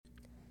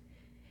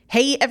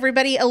Hey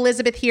everybody,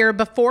 Elizabeth here.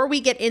 Before we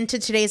get into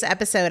today's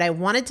episode, I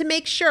wanted to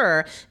make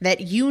sure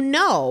that you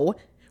know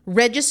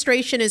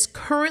registration is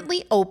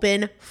currently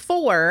open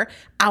for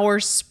our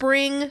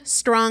Spring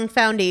Strong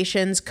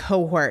Foundations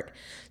cohort.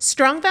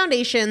 Strong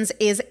Foundations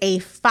is a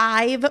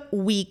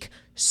 5-week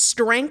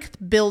strength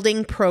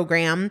building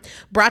program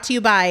brought to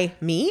you by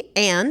me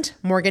and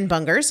Morgan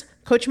Bungers.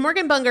 Coach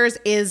Morgan Bungers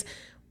is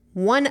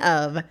one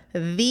of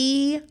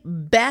the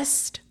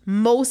best,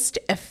 most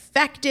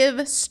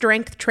effective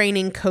strength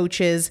training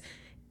coaches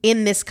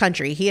in this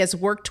country. He has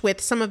worked with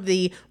some of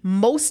the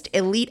most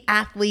elite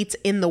athletes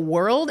in the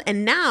world,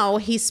 and now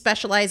he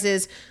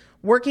specializes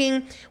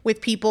working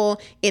with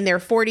people in their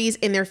 40s,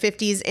 in their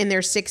 50s, in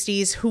their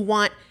 60s who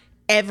want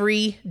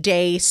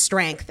everyday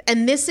strength.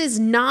 And this is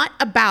not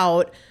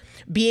about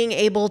being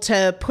able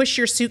to push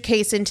your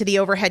suitcase into the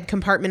overhead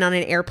compartment on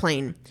an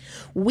airplane.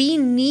 We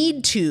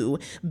need to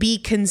be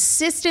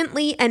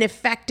consistently and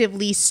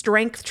effectively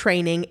strength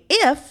training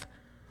if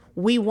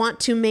we want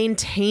to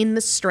maintain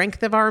the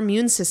strength of our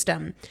immune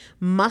system.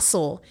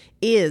 Muscle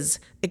is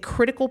a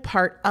critical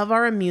part of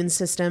our immune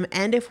system,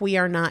 and if we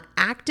are not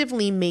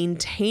actively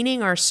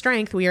maintaining our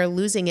strength, we are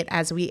losing it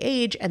as we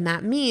age, and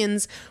that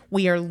means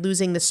we are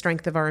losing the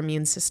strength of our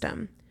immune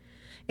system.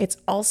 It's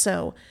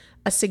also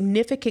a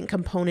significant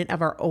component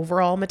of our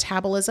overall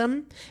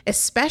metabolism,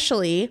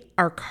 especially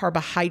our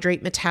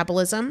carbohydrate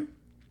metabolism.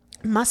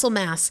 Muscle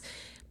mass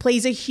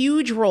plays a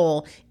huge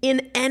role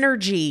in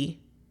energy,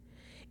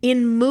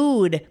 in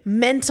mood,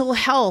 mental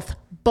health,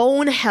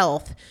 bone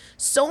health,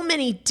 so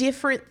many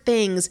different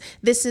things.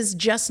 This is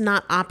just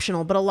not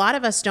optional, but a lot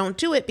of us don't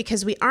do it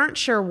because we aren't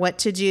sure what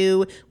to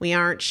do. We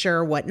aren't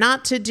sure what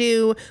not to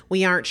do.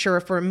 We aren't sure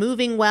if we're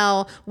moving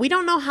well. We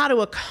don't know how to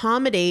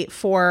accommodate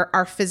for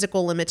our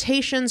physical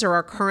limitations or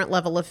our current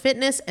level of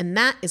fitness, and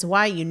that is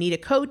why you need a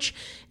coach,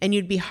 and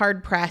you'd be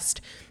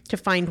hard-pressed to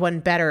find one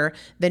better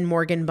than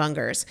Morgan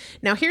Bungers.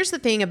 Now, here's the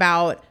thing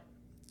about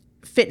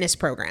fitness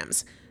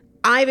programs.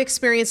 I've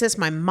experienced this.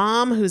 My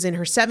mom, who's in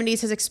her 70s,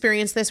 has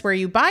experienced this, where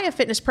you buy a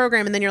fitness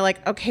program and then you're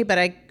like, okay, but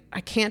I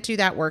can't do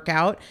that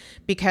workout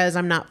because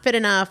I'm not fit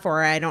enough,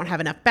 or I don't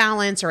have enough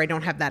balance, or I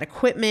don't have that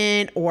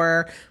equipment,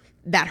 or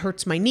that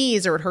hurts my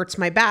knees, or it hurts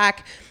my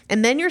back.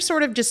 And then you're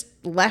sort of just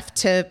left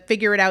to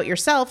figure it out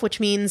yourself, which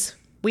means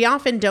we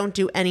often don't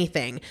do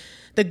anything.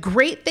 The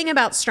great thing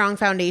about Strong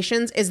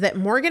Foundations is that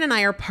Morgan and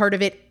I are part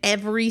of it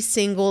every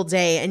single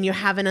day, and you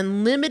have an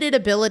unlimited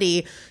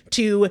ability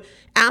to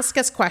ask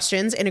us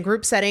questions in a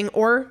group setting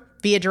or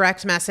via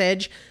direct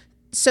message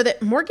so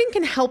that Morgan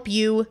can help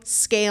you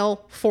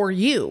scale for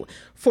you,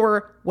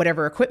 for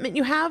whatever equipment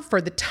you have, for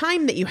the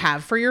time that you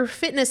have, for your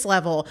fitness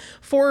level,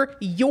 for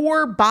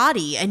your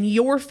body and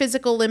your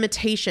physical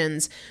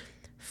limitations.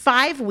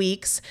 5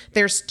 weeks,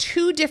 there's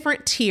 2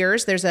 different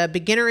tiers. There's a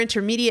beginner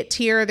intermediate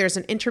tier. There's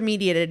an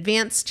intermediate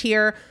advanced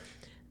tier.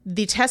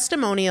 The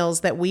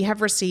testimonials that we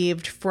have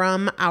received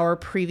from our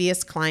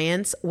previous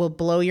clients will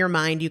blow your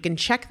mind. You can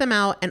check them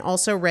out and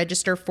also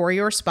register for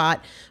your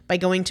spot by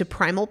going to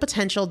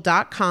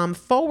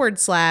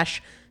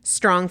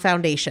primalpotential.com/strong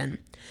foundation.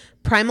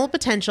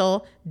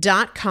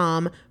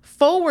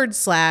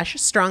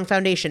 primalpotential.com/strong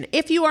foundation.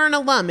 If you are an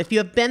alum, if you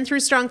have been through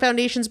Strong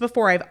Foundations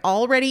before, I've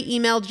already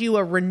emailed you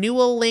a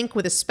renewal link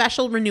with a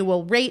special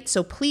renewal rate,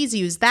 so please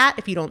use that.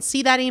 If you don't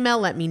see that email,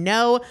 let me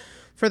know.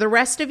 For the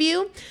rest of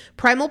you,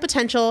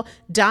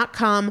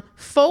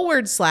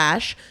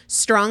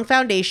 primalpotential.com/strong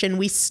foundation.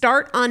 We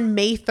start on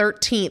May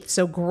 13th,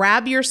 so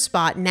grab your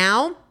spot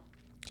now.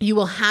 You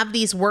will have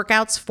these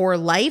workouts for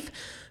life.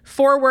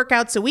 4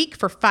 workouts a week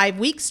for 5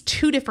 weeks,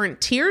 2 different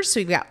tiers. So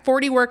you've got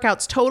 40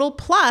 workouts total.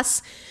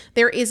 Plus,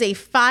 there is a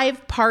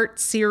 5-part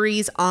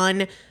series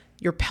on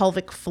your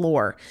pelvic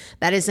floor.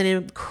 That is an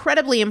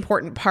incredibly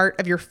important part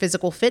of your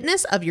physical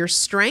fitness, of your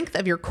strength,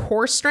 of your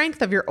core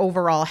strength, of your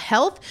overall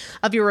health,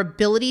 of your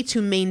ability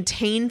to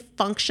maintain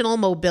functional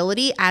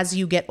mobility as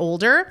you get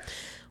older.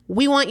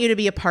 We want you to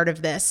be a part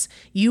of this.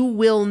 You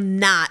will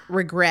not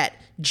regret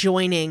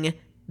joining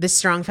the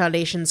Strong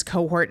Foundations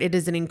cohort. It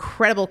is an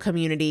incredible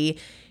community.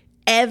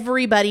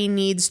 Everybody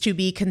needs to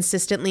be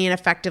consistently and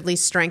effectively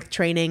strength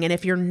training. And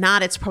if you're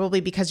not, it's probably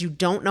because you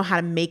don't know how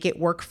to make it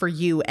work for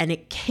you. And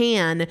it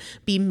can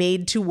be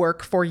made to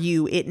work for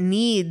you. It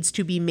needs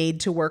to be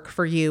made to work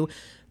for you.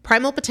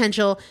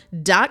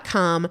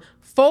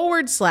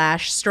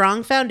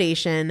 primalpotential.com/strong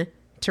foundation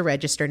to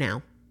register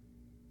now.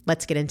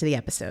 Let's get into the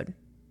episode.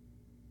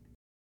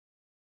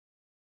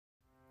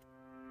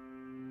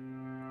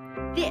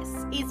 This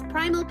is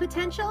Primal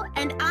Potential,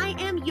 and I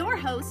am your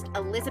host,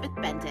 Elizabeth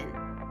Benton.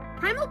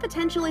 Primal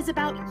Potential is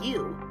about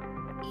you.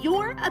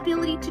 Your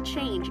ability to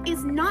change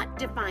is not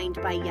defined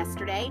by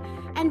yesterday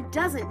and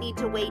doesn't need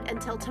to wait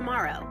until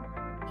tomorrow.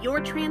 Your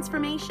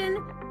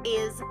transformation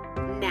is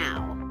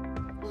now.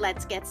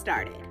 Let's get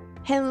started.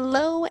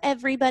 Hello,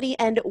 everybody,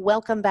 and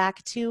welcome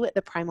back to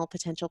the Primal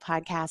Potential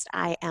Podcast.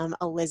 I am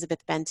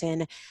Elizabeth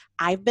Benton.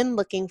 I've been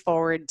looking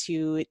forward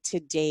to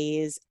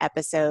today's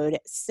episode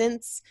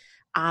since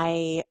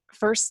I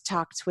first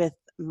talked with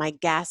my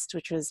guest,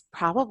 which was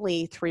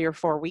probably 3 or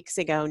 4 weeks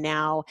ago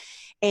now.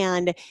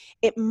 And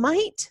it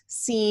might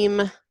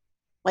seem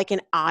like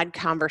an odd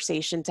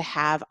conversation to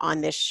have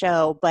on this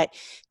show, but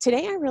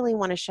today I really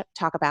want to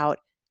talk about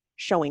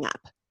showing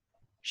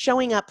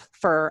up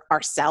for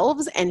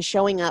ourselves and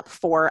showing up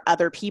for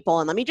other people.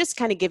 And let me just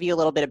kind of give you a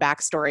little bit of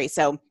backstory.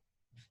 So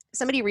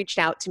somebody reached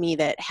out to me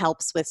that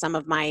helps with some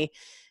of my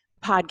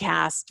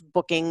podcast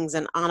bookings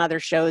and on other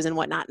shows and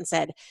whatnot, and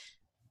said,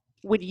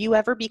 would you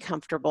ever be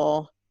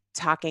comfortable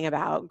talking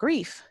about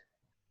grief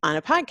on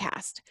a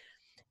podcast?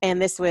 And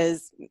this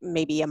was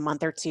maybe a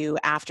month or two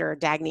after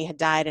Dagny had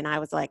died. And I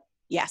was like,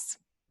 yes,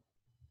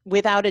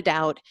 without a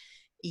doubt.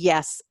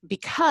 Yes,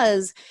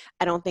 because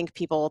I don't think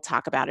people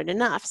talk about it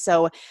enough.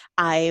 So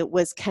I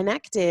was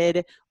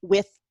connected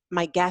with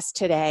my guest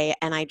today,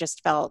 and I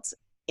just felt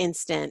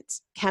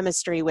instant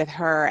chemistry with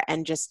her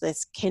and just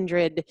this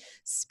kindred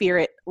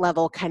spirit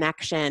level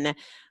connection.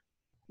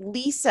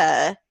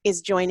 Lisa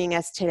is joining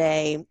us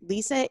today.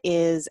 Lisa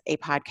is a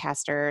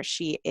podcaster.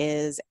 She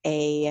is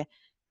a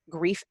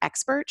grief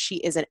expert. She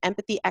is an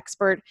empathy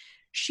expert.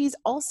 She's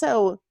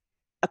also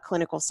a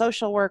clinical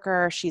social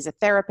worker. She's a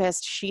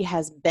therapist. She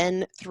has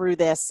been through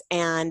this.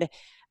 And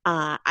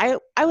I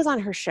was on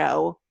her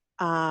show.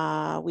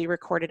 We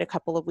recorded a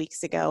couple of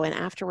weeks ago. And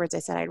afterwards I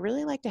said, I'd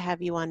really like to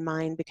have you on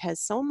mine, because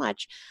so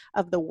much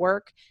of the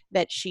work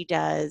that she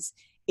does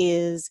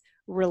is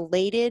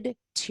related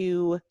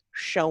to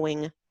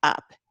showing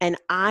up. And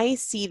I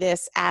see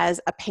this as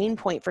a pain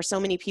point for so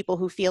many people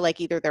who feel like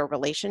either their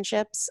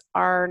relationships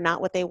are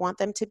not what they want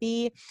them to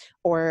be,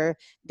 or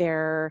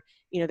their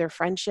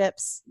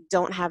friendships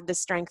don't have the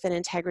strength and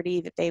integrity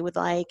that they would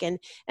like. And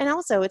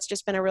also, it's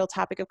just been a real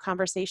topic of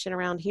conversation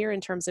around here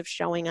in terms of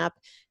showing up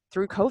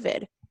through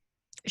COVID,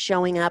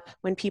 showing up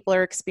when people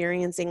are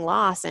experiencing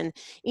loss. And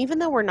even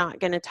though we're not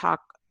going to talk,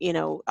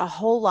 a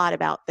whole lot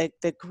about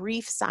the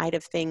grief side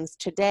of things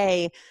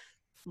today,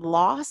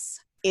 loss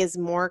is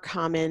more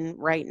common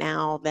right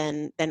now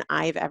than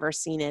I've ever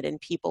seen it in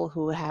people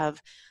who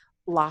have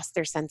lost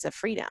their sense of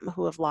freedom,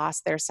 who have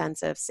lost their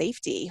sense of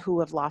safety, who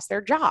have lost their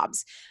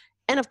jobs.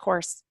 And of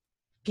course,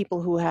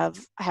 people who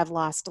have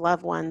lost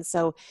loved ones.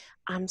 So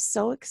I'm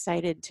so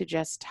excited to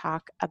just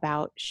talk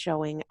about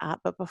showing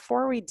up. But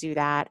before we do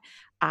that,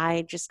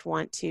 I just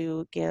want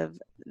to give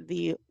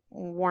the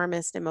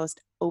warmest and most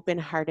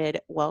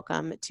open-hearted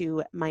welcome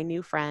to my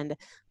new friend,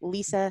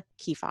 Lisa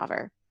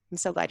Kefauver. I'm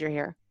so glad you're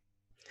here.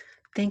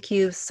 Thank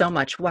you so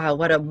much. Wow,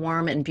 what a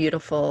warm and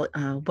beautiful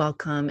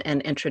welcome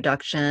and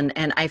introduction.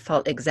 And I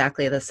felt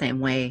exactly the same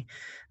way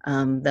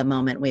the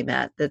moment we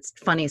met. It's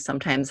funny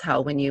sometimes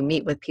how when you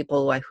meet with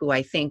people who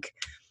I think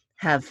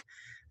have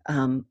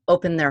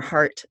opened their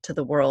heart to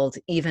the world,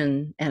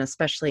 even and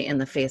especially in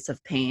the face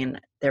of pain,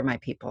 they're my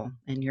people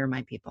and you're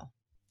my people.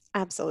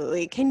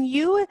 Absolutely. Can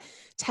you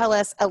tell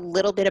us a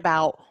little bit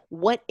about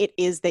what it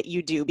is that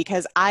you do?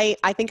 Because I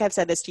think I've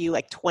said this to you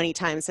like 20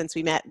 times since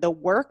we met. The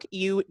work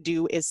you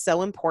do is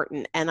so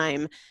important, and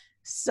I'm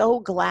so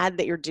glad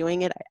that you're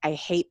doing it. I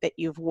hate that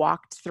you've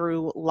walked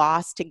through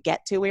loss to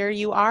get to where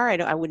you are.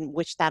 I wouldn't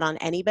wish that on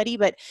anybody,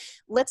 but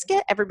let's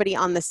get everybody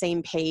on the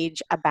same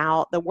page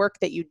about the work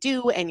that you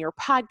do and your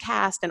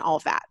podcast and all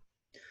of that.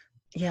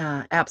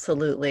 Yeah,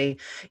 absolutely.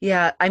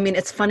 Yeah, I mean,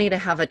 it's funny to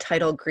have a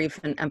title, grief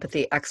and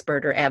empathy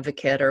expert or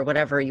advocate or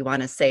whatever you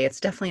want to say. It's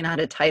definitely not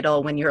a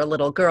title when you're a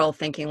little girl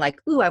thinking like,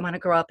 ooh, I want to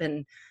grow up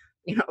and,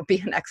 be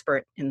an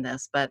expert in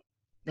this. But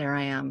there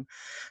I am.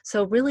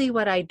 So really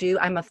what I do,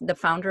 I'm the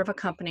founder of a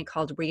company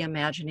called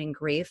Reimagining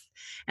Grief.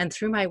 And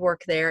through my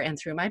work there and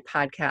through my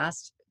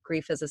podcast,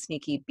 Grief is a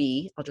Sneaky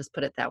Bee, I'll just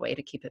put it that way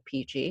to keep it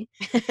PG.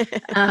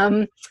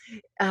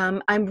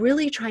 I'm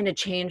really trying to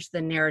change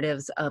the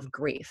narratives of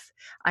grief.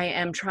 I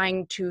am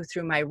trying to,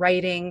 through my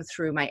writing,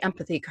 through my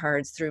empathy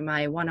cards, through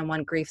my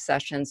one-on-one grief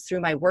sessions, through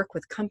my work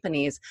with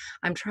companies,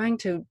 I'm trying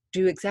to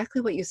do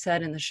exactly what you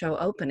said in the show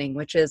opening,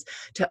 which is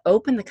to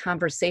open the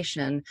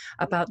conversation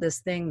about this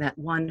thing that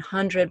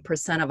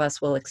 100% of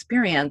us will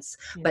experience,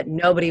 but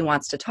nobody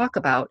wants to talk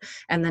about.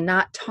 And the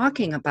not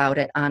talking about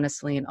it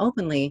honestly and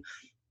openly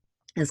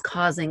is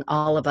causing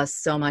all of us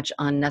so much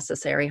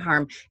unnecessary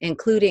harm,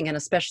 including and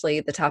especially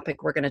the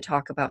topic we're going to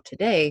talk about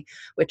today,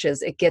 which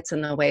is it gets in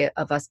the way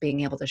of us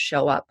being able to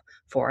show up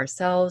for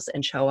ourselves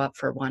and show up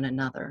for one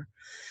another.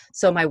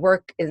 So my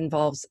work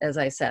involves, as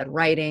I said,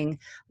 writing,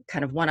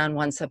 kind of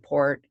one-on-one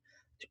support,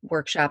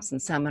 workshops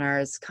and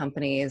seminars,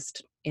 companies,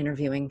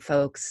 interviewing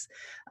folks,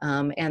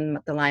 and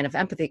the line of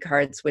empathy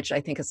cards, which I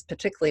think is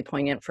particularly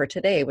poignant for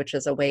today, which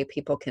is a way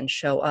people can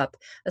show up,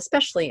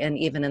 especially and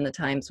even in the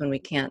times when we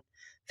can't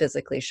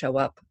physically show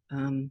up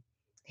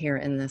here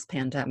in this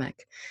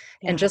pandemic.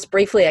 Yeah. And just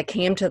briefly, I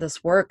came to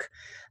this work,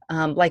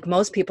 like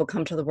most people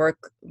come to the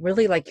work,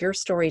 really like your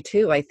story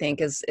too, I think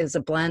is a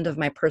blend of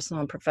my personal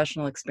and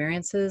professional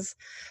experiences.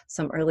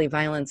 Some early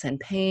violence and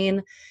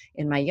pain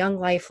in my young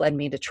life led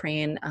me to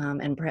train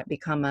and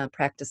become a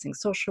practicing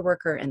social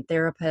worker and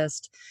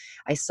therapist.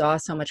 I saw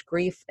so much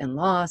grief and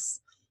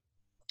loss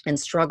and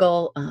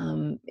struggle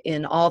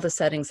in all the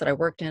settings that I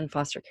worked in,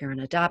 foster care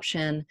and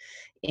adoption,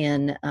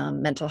 in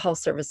mental health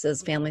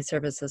services, family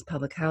services,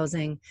 public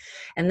housing.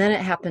 And then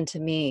it happened to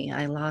me.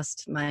 I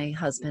lost my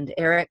husband,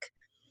 Eric.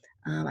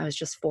 I was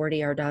just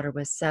 40. Our daughter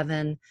was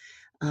 7.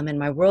 And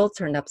my world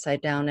turned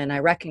upside down. And I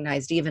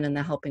recognized even in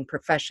the helping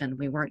profession,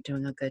 we weren't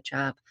doing a good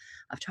job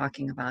of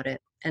talking about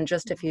it. And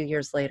just a few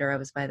years later, I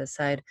was by the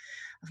side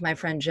of my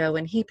friend Joe,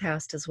 and he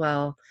passed as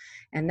well.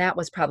 And that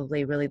was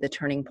probably really the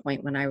turning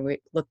point when I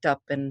looked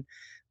up and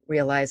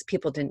realized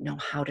people didn't know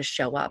how to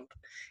show up.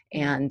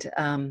 And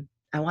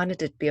I wanted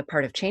to be a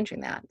part of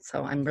changing that.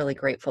 So I'm really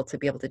grateful to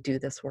be able to do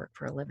this work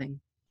for a living.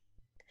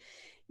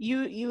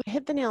 You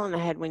hit the nail on the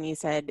head when you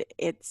said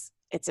it's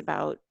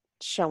about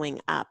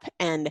showing up.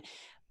 And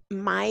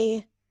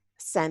my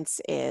sense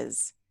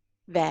is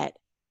that,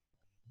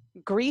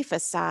 grief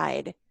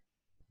aside,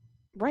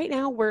 right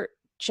now we're,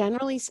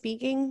 generally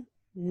speaking,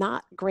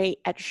 not great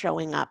at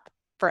showing up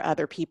for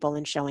other people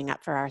and showing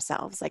up for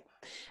ourselves. Like,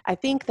 I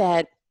think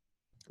that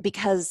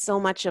because so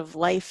much of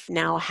life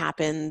now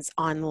happens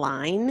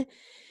online,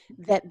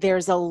 that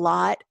there's a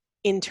lot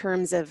in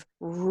terms of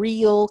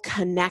real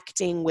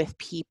connecting with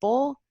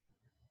people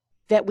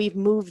that we've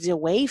moved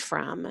away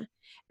from.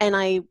 And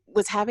I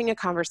was having a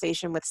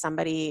conversation with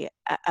somebody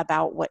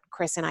about what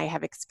Chris and I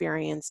have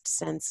experienced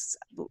since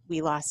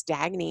we lost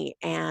Dagny,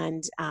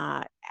 and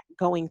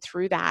going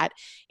through that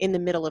in the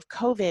middle of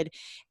COVID.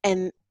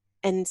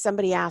 And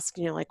somebody asked,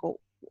 like, well,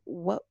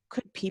 what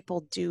could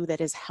people do that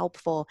is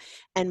helpful?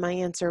 And my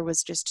answer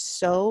was just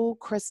so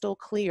crystal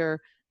clear: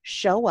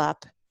 show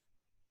up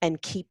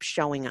and keep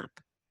showing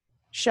up.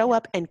 Show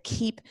up and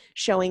keep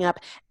showing up.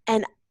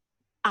 And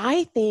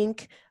I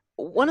think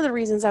one of the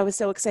reasons I was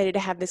so excited to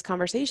have this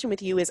conversation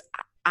with you is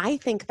I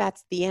think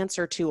that's the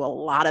answer to a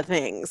lot of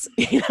things,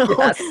 Yes.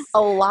 A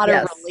lot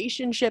Yes. of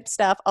relationship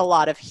stuff, a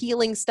lot of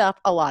healing stuff,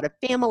 a lot of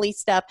family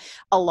stuff,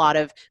 a lot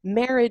of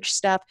marriage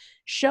stuff.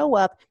 Show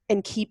up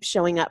and keep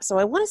showing up. So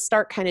I want to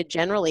start kind of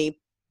generally.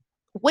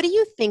 What do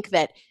you think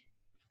that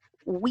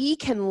we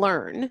can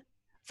learn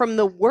from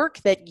the work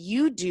that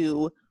you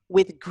do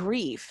with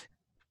grief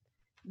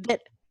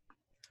that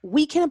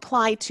we can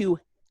apply to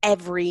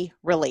every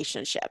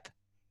relationship?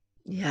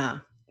 Yeah.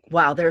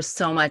 Wow. There's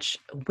so much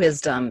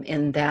wisdom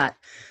in that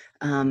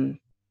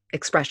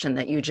expression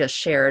that you just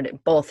shared,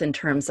 both in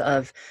terms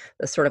of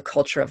the sort of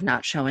culture of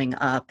not showing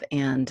up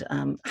and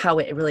how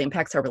it really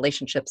impacts our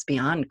relationships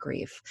beyond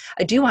grief.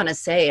 I do want to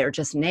say, or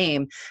just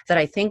name, that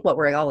I think what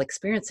we're all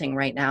experiencing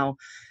right now,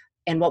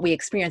 and what we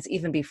experienced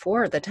even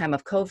before the time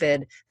of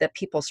COVID, that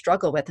people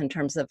struggle with in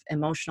terms of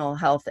emotional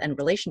health and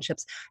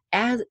relationships,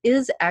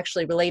 is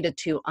actually related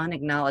to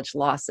unacknowledged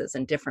losses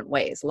in different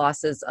ways.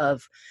 Losses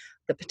of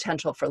the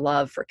potential for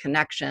love, for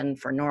connection,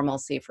 for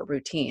normalcy, for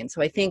routine.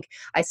 So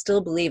I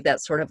still believe that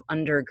sort of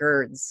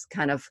undergirds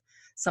kind of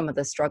some of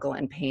the struggle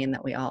and pain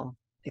that we all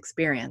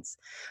experience.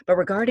 But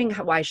regarding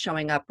why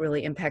showing up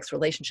really impacts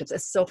relationships,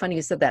 it's so funny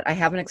you said that. I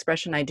have an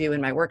expression I do in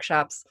my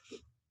workshops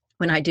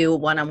when I do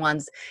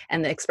one-on-ones,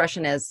 and the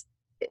expression is,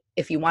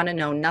 if you want to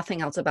know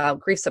nothing else about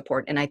grief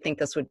support, and I think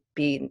this would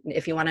be,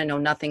 if you want to know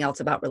nothing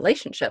else about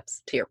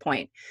relationships, to your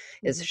point,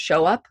 is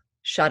show up,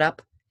 shut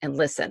up, and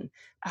listen.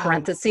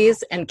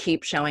 Parentheses, and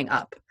keep showing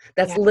up.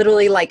 That's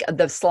literally like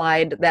the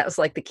slide. That was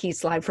like the key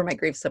slide for my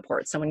grief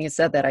support. So when you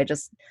said that, I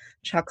just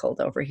chuckled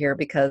over here,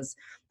 because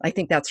I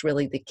think that's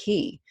really the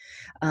key.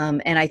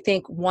 And I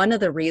think one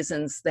of the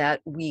reasons that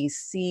we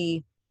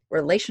see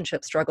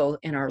relationship struggle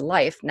in our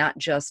life, not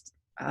just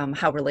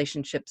how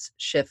relationships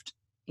shift,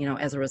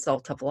 as a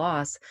result of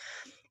loss,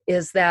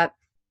 is that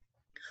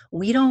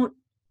we don't,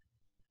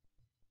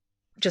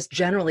 just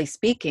generally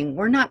speaking,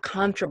 we're not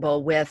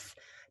comfortable with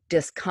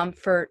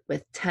discomfort,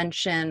 with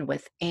tension,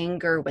 with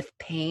anger, with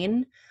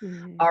pain,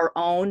 our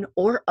own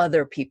or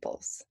other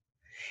people's.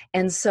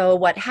 And so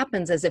what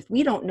happens is, if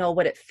we don't know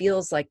what it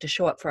feels like to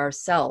show up for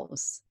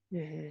ourselves,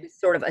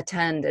 sort of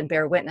attend and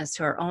bear witness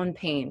to our own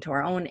pain, to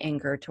our own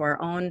anger, to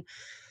our own,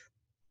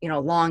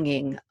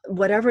 longing,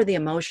 whatever the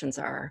emotions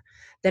are,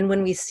 then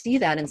when we see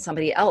that in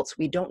somebody else,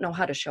 we don't know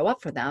how to show up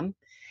for them.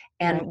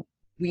 And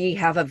we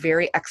have a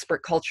very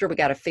expert culture. We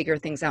got to figure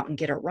things out and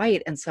get it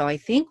right. And so I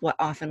think what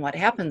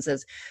happens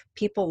is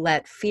people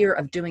let fear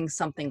of doing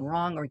something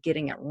wrong or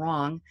getting it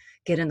wrong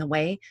get in the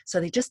way.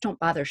 So they just don't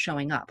bother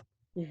showing up.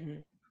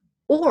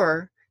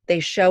 Or they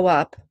show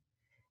up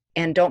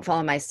and don't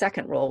follow my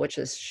second rule, which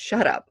is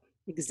shut up.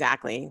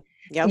 Exactly.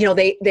 Yep.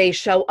 They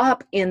show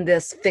up in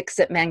this fix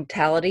it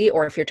mentality,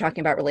 or if you're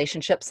talking about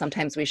relationships,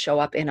 sometimes we show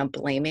up in a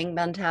blaming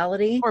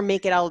mentality. Or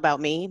make it all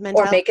about me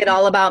mentality. Or make it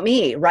all about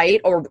me,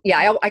 right? Or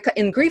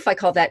in grief, I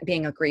call that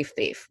being a grief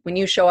thief. When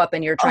you show up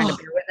and you're trying to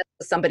bear witness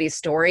to somebody's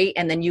story,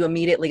 and then you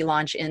immediately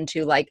launch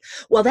into like,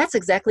 well, that's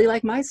exactly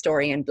like my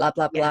story, and blah,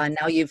 blah, blah. And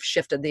now you've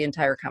shifted the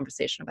entire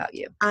conversation about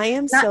you. I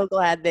am so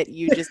glad that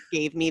you just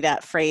gave me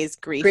that phrase,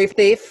 grief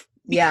thief.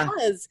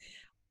 Because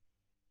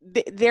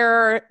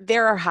there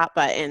are hot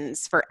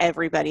buttons for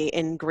everybody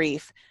in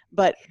grief,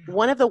 but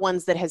one of the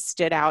ones that has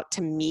stood out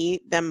to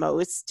me the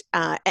most,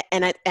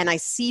 and I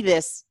see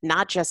this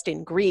not just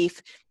in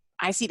grief,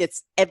 I see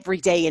this every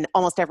day in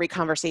almost every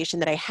conversation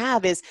that I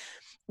have, is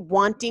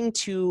wanting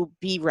to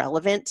be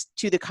relevant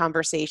to the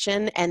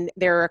conversation. And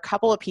there are a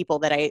couple of people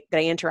that I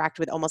interact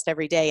with almost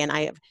every day, and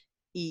I have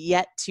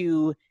yet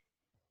to,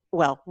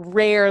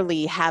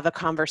 rarely have a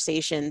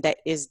conversation that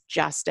is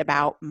just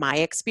about my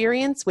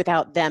experience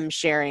without them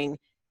sharing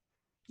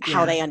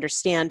how they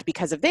understand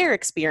because of their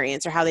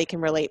experience, or how they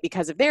can relate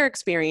because of their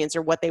experience,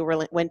 or what they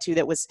went to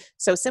that was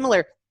so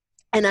similar.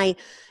 And I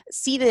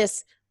see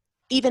this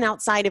even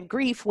outside of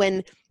grief,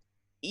 when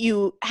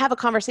you have a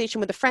conversation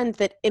with a friend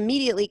that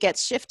immediately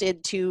gets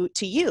shifted to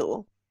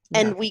you. Yeah.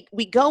 And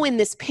we go in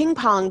this ping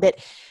pong that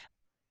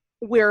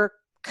we're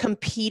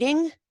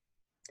competing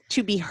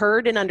to be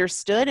heard and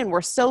understood. And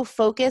we're so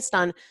focused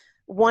on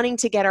wanting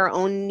to get our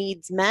own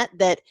needs met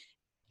that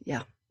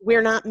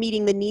we're not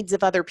meeting the needs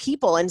of other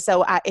people. And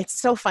so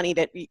it's so funny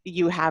that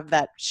you have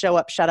that show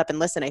up, shut up, and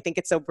listen. I think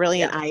it's so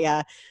brilliant.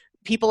 Yeah.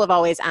 People have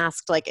always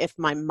asked, like, if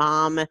my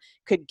mom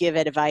could give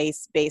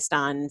advice based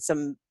on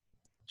some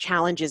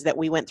challenges that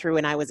we went through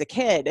when I was a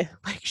kid.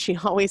 Like, she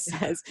always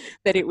says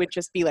that it would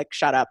just be like,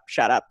 shut up,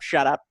 shut up,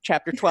 shut up.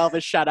 Chapter 12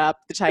 is shut up.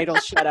 The title,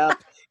 shut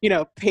up.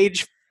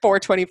 Page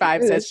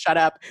 425 says shut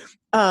up.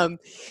 And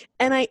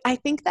I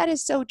think that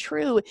is so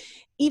true.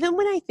 Even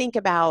when I think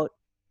about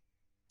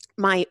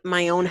my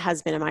own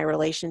husband and my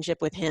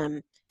relationship with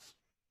him,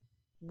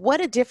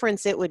 what a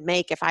difference it would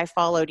make if I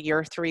followed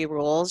your 3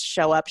 rules: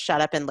 show up,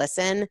 shut up, and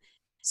listen,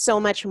 so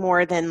much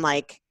more than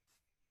like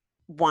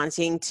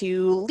wanting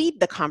to lead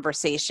the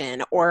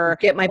conversation, or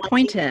get my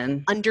point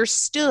in,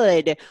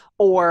 understood,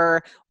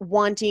 or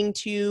wanting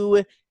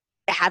to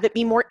have it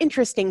be more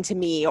interesting to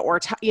me, or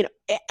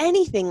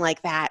anything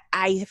like that.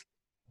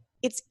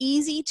 It's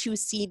easy to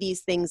see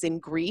these things in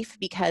grief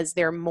because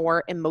they're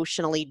more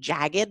emotionally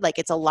jagged. Like,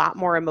 it's a lot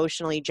more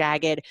emotionally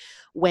jagged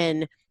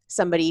when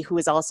somebody who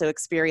has also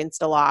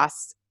experienced a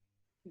loss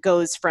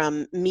goes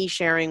from me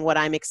sharing what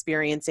I'm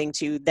experiencing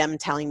to them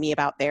telling me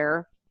about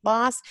their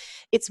loss.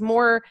 It's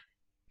more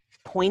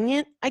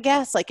poignant, I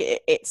guess. Like,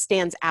 it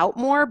stands out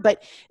more.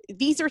 But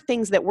these are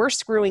things that we're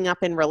screwing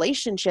up in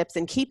relationships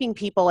and keeping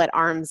people at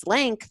arm's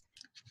length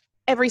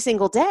every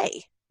single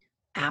day.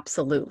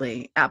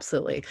 Absolutely.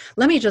 Absolutely.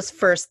 Let me just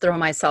first throw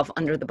myself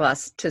under the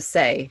bus to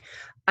say,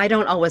 I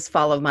don't always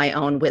follow my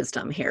own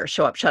wisdom here.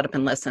 Show up, shut up,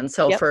 and listen.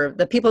 So for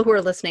the people who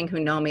are listening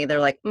who know me, they're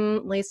like,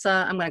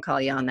 Lisa, I'm going to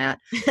call you on that.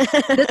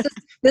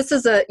 This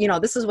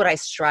is what I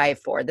strive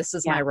for. This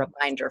is my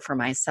reminder for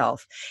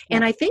myself. Yeah.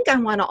 And I think I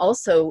want to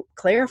also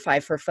clarify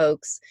for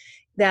folks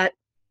that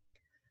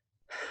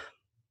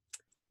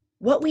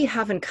what we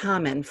have in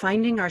common,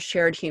 finding our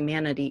shared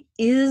humanity,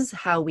 is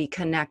how we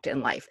connect in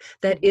life.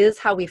 That is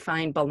how we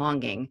find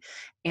belonging.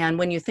 And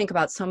when you think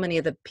about so many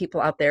of the people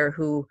out there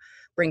who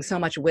bring so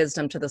much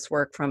wisdom to this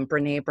work, from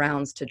Brene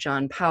Brown's to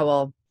John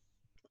Powell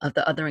of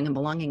the Othering and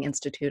Belonging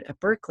Institute at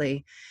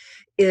Berkeley,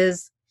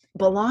 is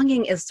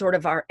belonging is sort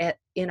of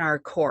in our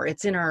core.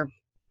 It's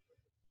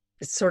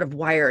sort of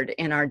wired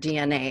in our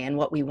DNA and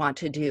what we want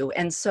to do.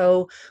 And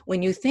so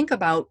when you think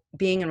about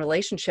being in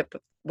relationship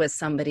with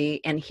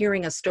somebody and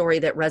hearing a story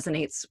that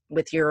resonates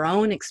with your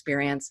own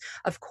experience,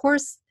 of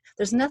course,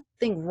 there's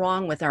nothing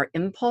wrong with our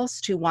impulse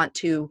to want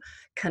to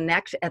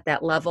connect at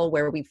that level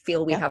where we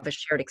feel we have a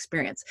shared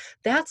experience.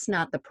 That's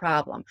not the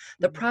problem.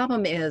 The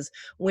problem is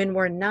when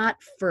we're not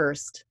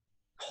first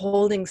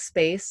holding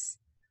space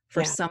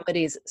for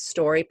somebody's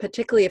story,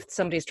 particularly if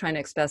somebody's trying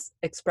to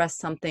express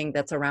something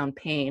that's around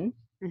pain.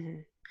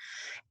 Mm-hmm.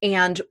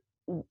 And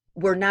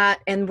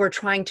we're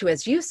trying to,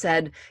 as you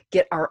said,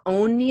 get our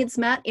own needs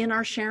met in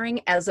our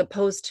sharing, as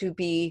opposed to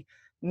be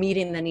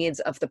meeting the needs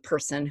of the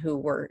person who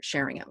we're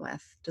sharing it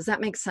with. Does that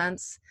make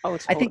sense? Oh,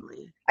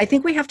 totally. I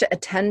think we have to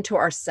attend to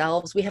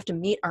ourselves. We have to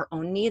meet our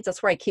own needs.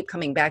 That's where I keep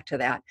coming back to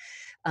that.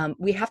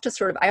 We have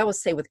to I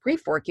always say with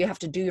grief work, you have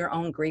to do your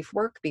own grief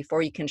work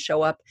before you can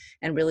show up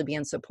and really be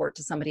in support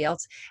to somebody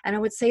else. And I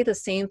would say the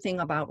same thing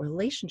about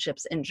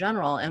relationships in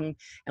general. And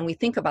we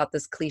think about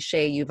this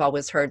cliche you've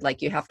always heard,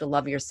 like, you have to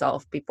love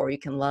yourself before you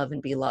can love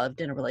and be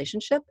loved in a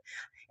relationship.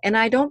 And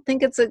I don't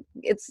think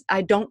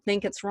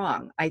it's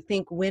wrong. I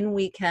think when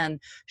we can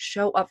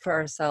show up for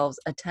ourselves,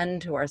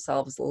 attend to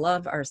ourselves,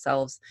 love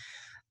ourselves,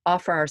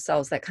 offer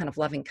ourselves that kind of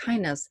loving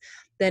kindness,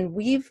 then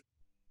we've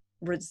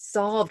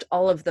resolved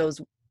all of those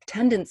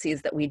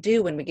tendencies that we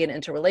do when we get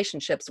into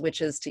relationships,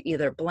 which is to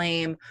either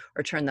blame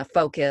or turn the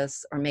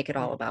focus or make it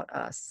all about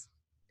us.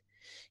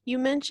 You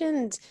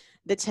mentioned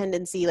the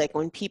tendency, like,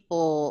 when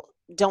people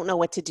don't know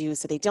what to do,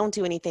 so they don't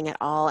do anything at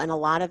all. And a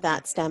lot of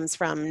that stems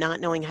from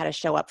not knowing how to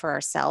show up for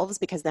ourselves,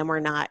 because then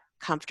we're not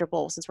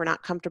comfortable. Since we're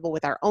not comfortable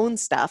with our own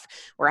stuff,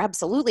 we're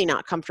absolutely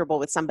not comfortable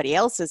with somebody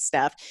else's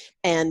stuff.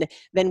 And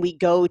then we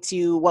go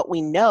to what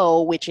we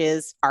know, which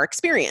is our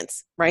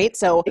experience, right?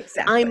 So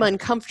exactly. I'm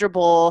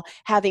uncomfortable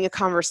having a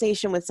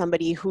conversation with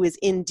somebody who is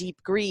in deep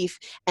grief,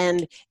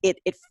 and it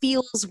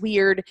feels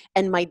weird.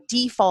 And my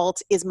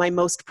default is my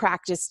most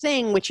practiced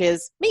thing, which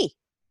is me,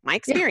 my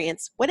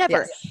experience,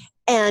 whatever. Yes.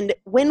 And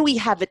when we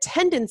have a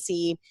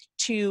tendency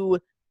to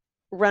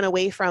run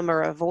away from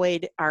or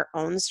avoid our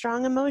own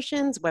strong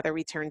emotions, whether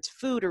we turn to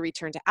food or we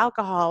turn to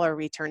alcohol or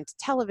we turn to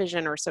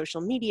television or social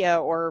media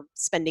or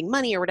spending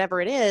money or whatever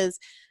it is,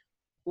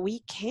 we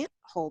can't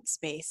hold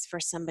space for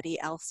somebody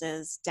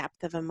else's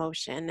depth of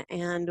emotion.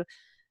 And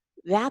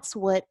that's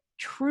what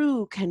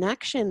true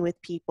connection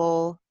with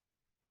people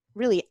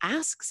really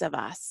asks of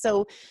us.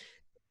 So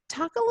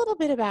talk a little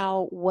bit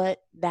about what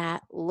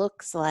that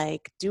looks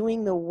like,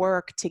 doing the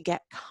work to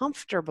get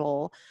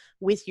comfortable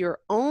with your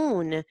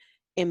own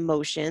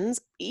emotions,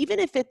 even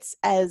if it's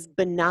as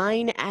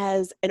benign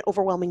as an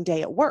overwhelming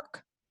day at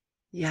work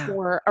Yeah.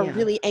 or a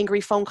really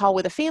angry phone call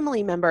with a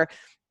family member.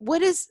 What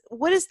does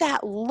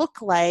that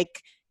look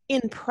like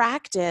in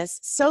practice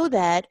so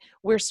that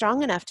we're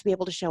strong enough to be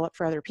able to show up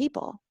for other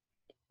people?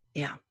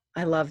 Yeah.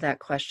 I love that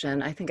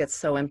question. I think it's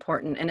so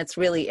important. And it's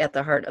really at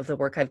the heart of the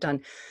work I've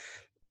done,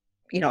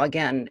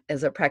 again,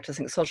 as a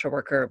practicing social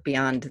worker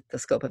beyond the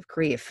scope of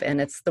grief.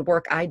 And it's the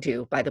work I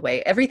do, by the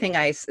way. Everything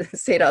I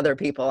say to other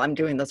people, I'm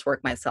doing this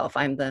work myself.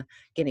 I'm the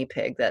guinea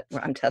pig that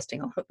I'm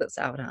testing all of this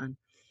out on.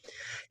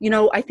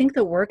 I think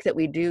the work that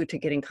we do to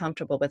getting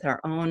comfortable with our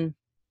own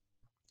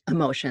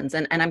emotions,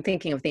 and I'm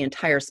thinking of the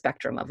entire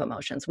spectrum of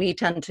emotions. We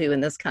tend to, in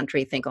this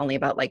country, think only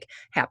about like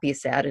happy,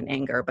 sad, and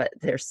anger, but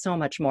there's so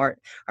much more.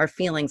 Our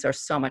feelings are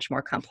so much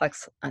more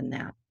complex than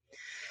that.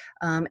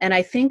 And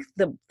I think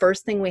the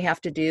first thing we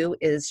have to do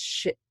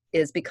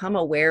is become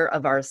aware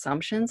of our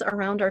assumptions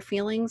around our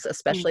feelings,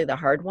 especially the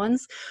hard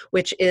ones,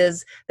 which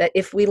is that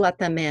if we let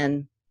them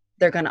in,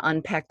 they're going to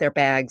unpack their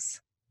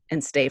bags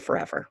and stay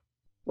forever.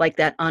 Like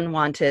that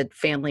unwanted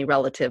family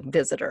relative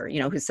visitor,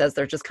 who says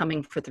they're just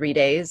coming for 3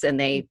 days and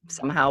they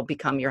somehow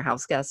become your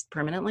house guest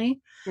permanently.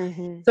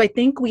 Mm-hmm. So I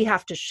think we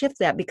have to shift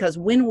that, because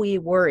when we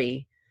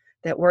worry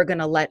that we're going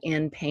to let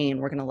in pain,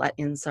 we're going to let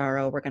in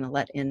sorrow, we're going to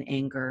let in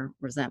anger,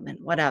 resentment,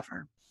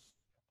 whatever,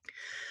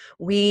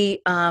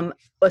 we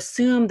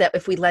assume that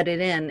if we let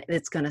it in,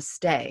 it's going to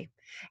stay.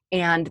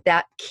 And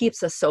that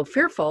keeps us so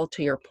fearful,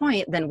 to your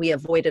point, then we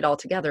avoid it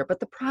altogether. But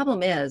the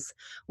problem is,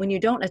 when you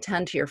don't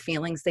attend to your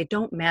feelings, they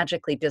don't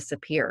magically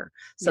disappear.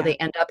 So they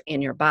end up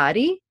in your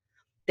body.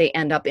 They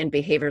end up in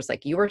behaviors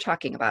like you were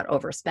talking about: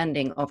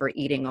 overspending,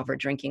 overeating,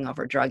 overdrinking,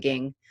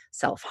 overdrugging,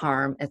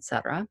 self-harm,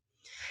 etc.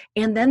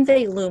 And then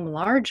they loom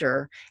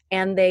larger,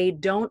 and they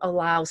don't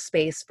allow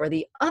space for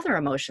the other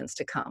emotions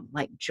to come,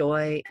 like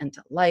joy and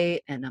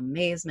delight and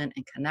amazement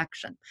and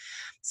connection.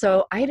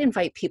 So I'd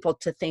invite people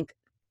to think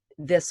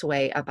this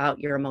way about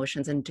your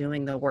emotions and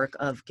doing the work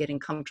of getting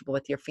comfortable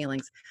with your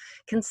feelings.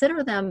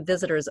 Consider them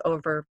visitors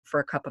over for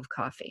a cup of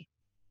coffee.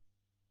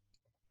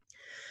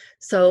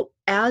 So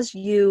as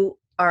you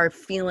are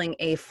feeling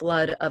a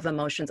flood of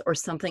emotions or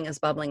something is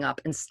bubbling up,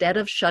 instead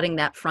of shutting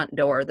that front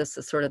door, this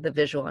is sort of the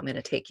visual I'm going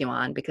to take you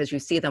on, because you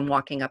see them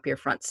walking up your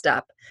front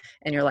step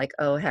and you're like,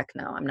 oh, heck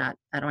no,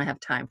 I don't have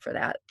time for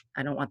that.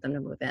 I don't want them to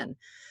move in.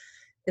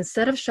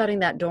 Instead of shutting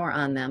that door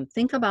on them,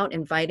 think about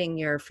inviting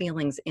your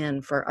feelings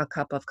in for a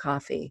cup of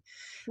coffee,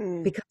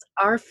 because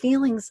our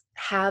feelings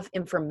have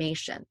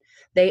information.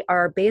 They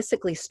are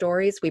basically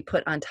stories we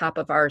put on top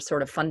of our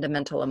sort of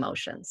fundamental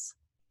emotions.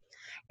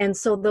 And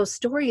so those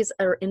stories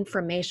are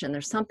information.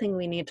 There's something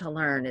we need to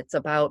learn. It's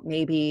about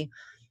maybe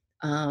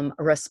a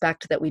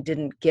respect that we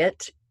didn't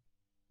get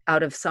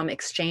out of some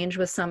exchange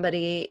with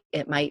somebody.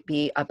 It might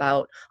be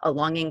about a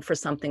longing for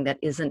something that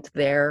isn't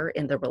there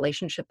in the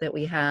relationship that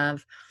we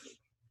have.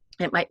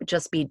 It might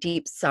just be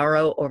deep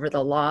sorrow over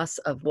the loss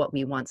of what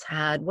we once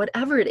had.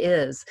 Whatever it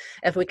is,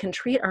 if we can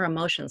treat our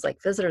emotions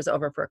like visitors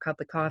over for a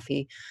cup of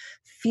coffee,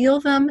 feel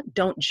them,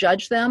 don't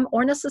judge them,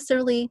 or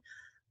necessarily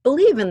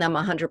believe in them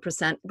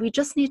 100%. We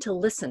just need to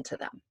listen to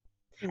them.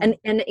 And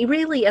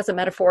really, as a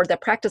metaphor, the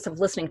practice of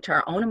listening to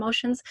our own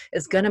emotions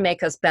is going to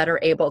make us better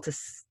able to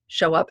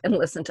show up and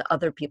listen to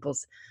other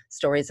people's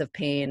stories of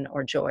pain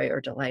or joy or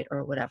delight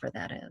or whatever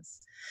that is.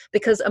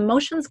 Because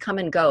emotions come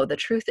and go. The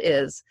truth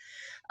is,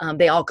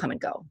 they all come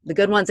and go, the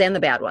good ones and the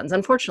bad ones.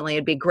 Unfortunately,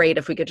 it'd be great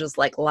if we could just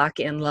like lock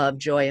in love,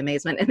 joy,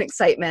 amazement, and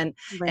excitement,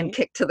 and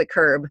kick to the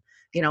curb,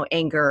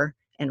 anger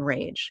and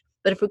rage.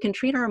 But if we can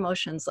treat our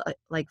emotions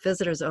like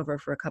visitors over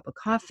for a cup of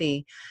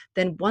coffee,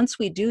 then once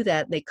we do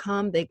that, they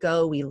come, they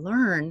go, we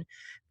learn,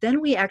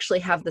 then we actually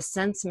have the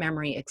sense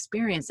memory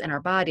experience in our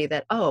body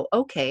that, oh,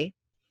 okay,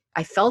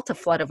 I felt a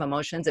flood of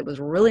emotions. It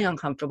was really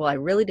uncomfortable. I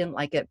really didn't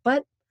like it.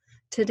 But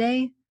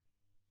today,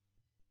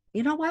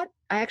 you know what?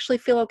 I actually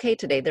feel okay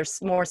today.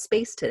 There's more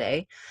space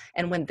today.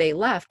 And when they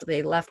left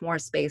more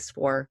space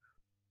for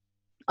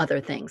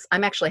other things.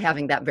 I'm actually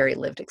having that very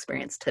lived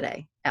experience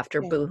today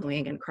after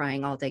boohooing and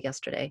crying all day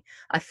yesterday.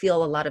 I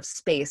feel a lot of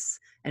space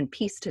and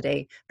peace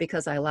today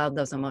because I allowed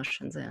those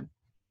emotions in.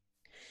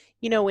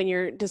 When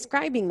you're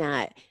describing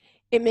that,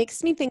 it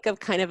makes me think of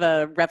kind of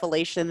a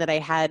revelation that I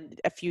had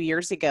a few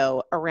years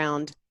ago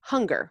around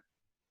hunger.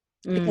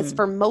 Because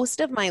for most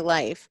of my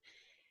life,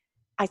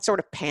 I sort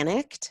of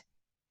panicked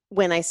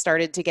when I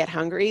started to get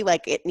hungry,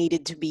 like it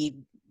needed to be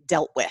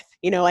dealt with,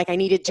 like I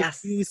needed to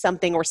do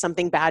something or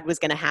something bad was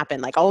going to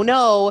happen. Like, oh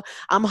no,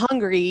 I'm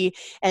hungry.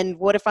 And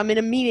what if I'm in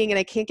a meeting and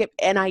I can't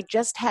and I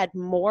just had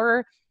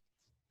more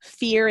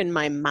fear in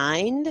my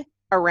mind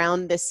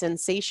around this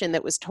sensation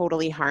that was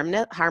totally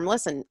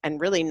harmless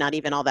and really not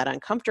even all that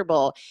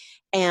uncomfortable.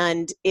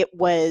 And it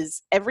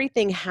was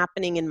everything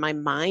happening in my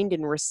mind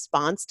in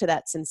response to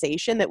that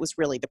sensation that was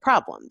really the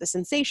problem. The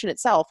sensation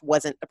itself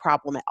wasn't the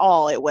problem at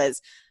all. It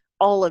was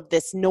all of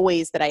this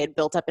noise that I had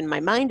built up in my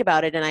mind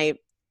about it. And I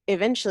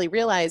eventually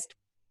realized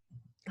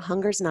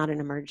hunger's not an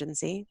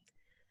emergency.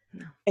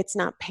 No. It's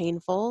not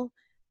painful.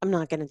 I'm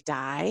not going to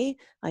die.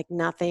 Like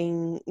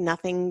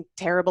nothing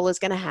terrible is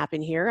going to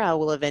happen here. I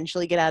will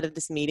eventually get out of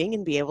this meeting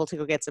and be able to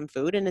go get some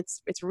food. And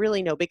it's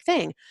really no big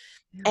thing.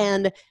 Yeah.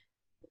 And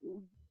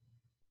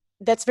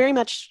that's very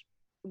much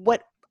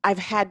what I've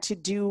had to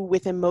do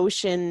with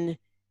emotion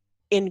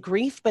in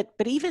grief, but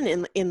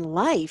even in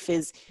life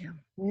is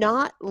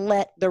not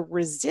let the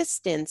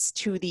resistance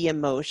to the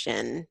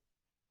emotion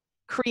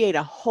create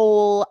a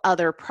whole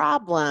other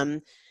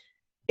problem.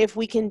 If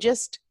we can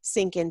just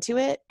sink into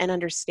it and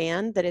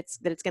understand that it's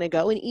going to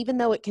go, and even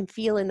though it can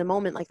feel in the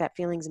moment like that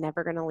feeling's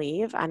never going to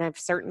leave, and I've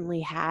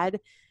certainly had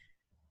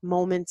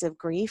moments of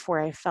grief where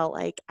I felt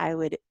like I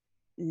would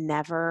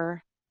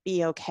never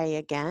be okay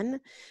again.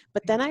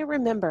 But then I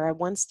remember I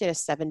once did a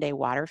 7-day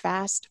water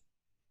fast.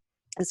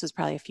 This was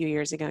probably a few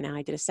years ago now.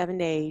 I did a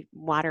 7-day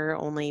water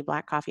only,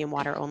 black coffee and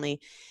water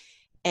only,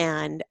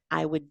 and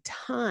I would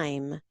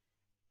time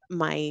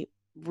my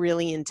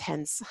really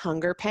intense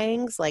hunger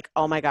pangs, like,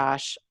 oh my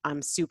gosh,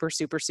 I'm super,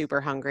 super,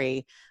 super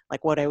hungry,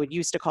 like what I would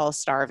used to call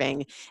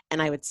starving.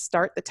 And I would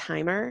start the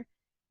timer,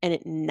 and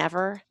it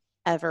never,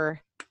 ever,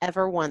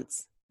 ever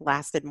once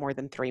lasted more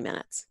than 3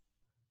 minutes.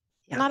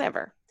 Yeah. Not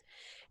ever.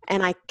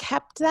 And I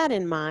kept that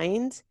in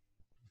mind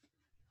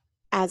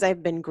as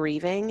I've been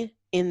grieving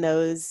in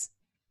those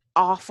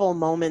awful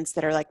moments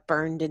that are like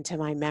burned into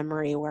my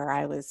memory, where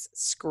I was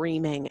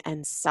screaming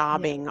and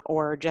sobbing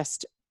or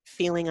just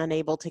feeling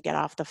unable to get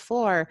off the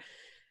floor.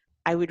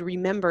 I would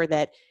remember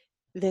that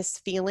this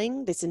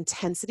feeling, this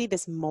intensity,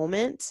 this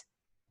moment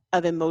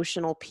of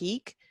emotional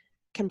peak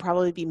can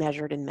probably be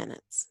measured in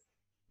minutes,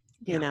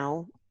 you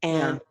know,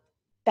 and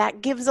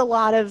that gives a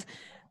lot of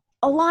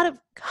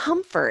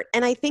comfort.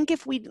 And I think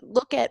if we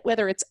look at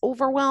whether it's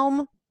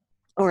overwhelm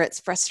or it's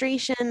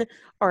frustration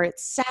or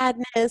it's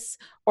sadness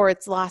or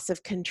it's loss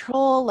of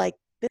control, like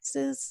this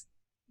is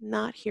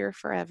not here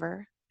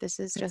forever. This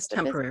is just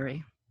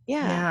temporary.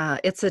 Yeah,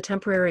 it's a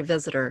temporary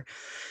visitor.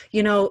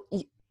 You know,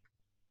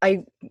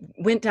 I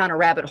went down a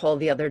rabbit hole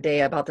the other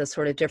day about the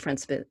sort of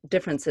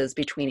differences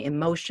between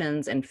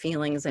emotions and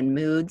feelings and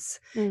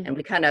moods. And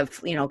we kind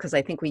of, because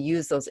I think we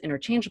use those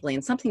interchangeably.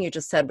 And something you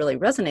just said really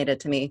resonated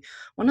to me.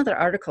 One of the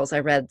articles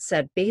I read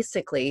said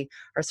basically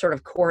our sort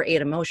of core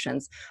 8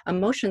 emotions.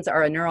 Emotions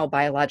are a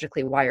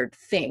neurobiologically wired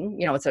thing.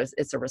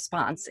 It's a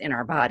response in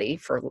our body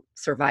for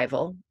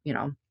survival,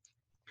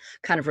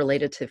 kind of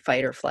related to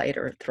fight or flight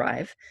or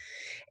thrive.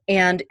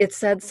 And it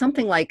said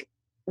something like,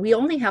 we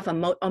only have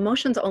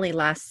emotions only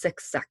last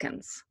 6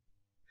 seconds.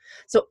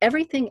 So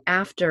everything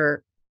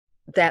after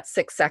that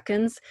 6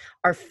 seconds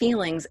are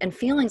feelings, and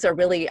feelings are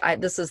really,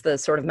 this is the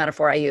sort of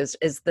metaphor I used,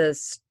 is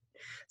this.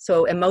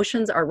 So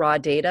emotions are raw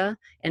data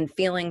and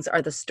feelings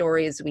are the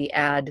stories we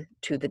add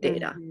to the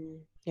data.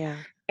 Yeah.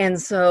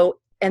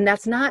 And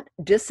that's not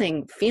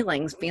dissing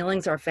feelings.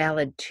 Feelings are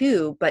valid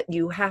too, but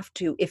you have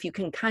to, if you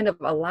can kind of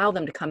allow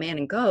them to come in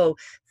and go,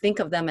 think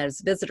of them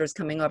as visitors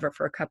coming over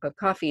for a cup of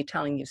coffee,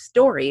 telling you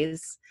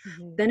stories,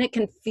 then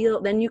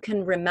you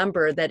can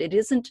remember that it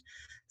isn't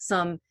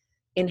some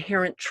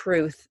inherent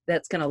truth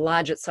that's going to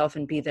lodge itself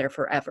and be there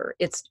forever.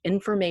 It's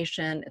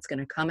information. It's going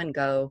to come and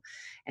go.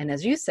 And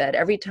as you said,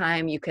 every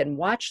time you can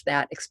watch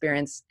that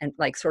experience and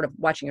like sort of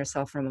watching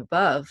yourself from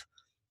above,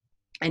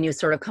 and you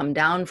sort of come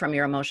down from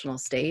your emotional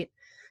state,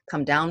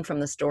 come down from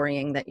the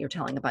storying that you're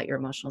telling about your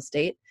emotional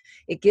state,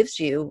 it gives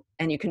you,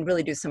 and you can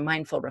really do some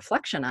mindful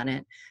reflection on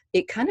it,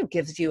 it kind of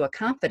gives you a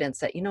confidence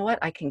that, you know what,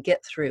 I can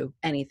get through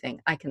anything.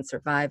 I can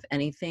survive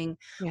anything.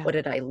 Yeah. What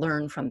did I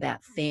learn from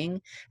that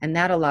thing? And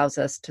that allows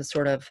us to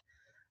sort of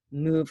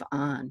move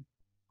on.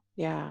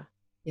 Yeah.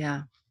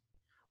 Yeah.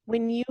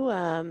 When you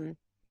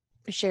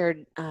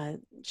shared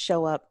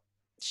show up,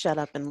 shut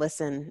up, and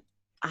listen,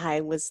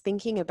 I was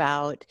thinking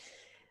about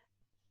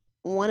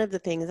one of the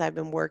things I've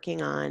been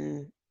working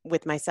on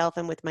with myself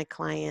and with my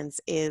clients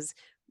is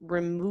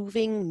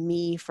removing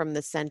me from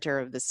the center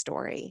of the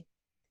story.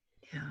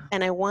 Yeah.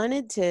 And I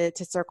wanted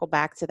to circle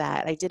back to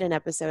that. I did an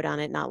episode on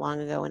it not long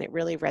ago, and it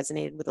really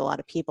resonated with a lot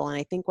of people. And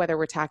I think whether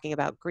we're talking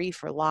about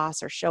grief or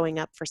loss or showing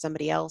up for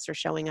somebody else or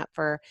showing up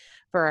for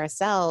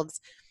ourselves,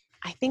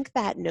 I think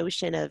that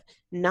notion of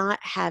not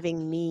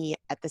having me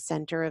at the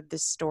center of the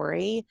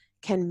story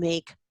can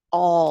make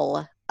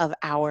all of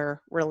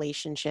our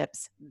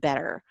relationships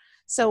better.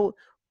 So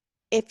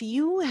if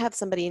you have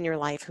somebody in your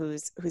life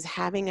who's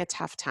having a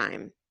tough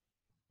time,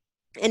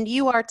 and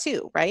you are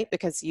too, right?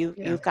 Because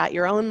you've got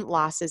your own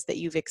losses that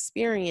you've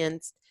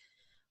experienced,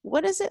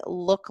 what does it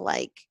look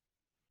like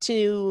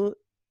to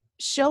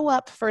show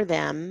up for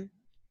them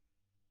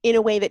in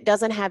a way that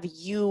doesn't have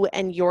you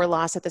and your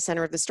loss at the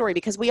center of the story,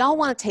 because we all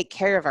want to take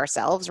care of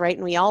ourselves, right?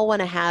 And we all want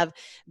to have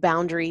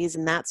boundaries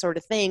and that sort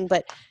of thing.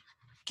 But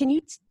can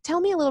you tell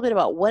me a little bit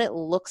about what it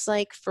looks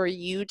like for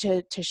you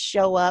to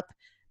show up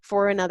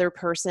for another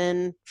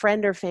person,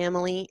 friend or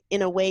family,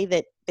 in a way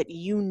that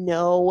you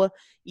know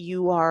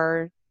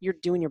you're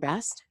doing your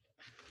best?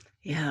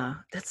 Yeah,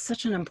 that's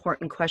such an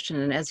important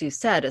question. And as you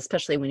said,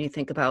 especially when you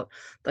think about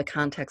the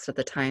context of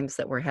the times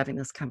that we're having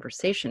this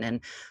conversation,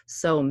 and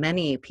so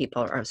many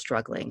people are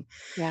struggling.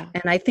 Yeah.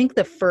 And I think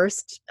the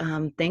first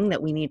thing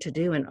that we need to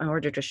do in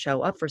order to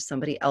show up for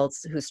somebody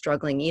else who's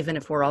struggling, even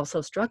if we're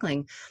also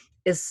struggling,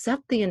 is set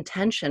the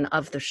intention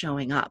of the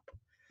showing up.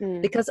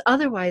 Mm. Because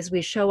otherwise,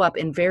 we show up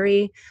in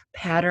very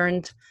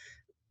patterned,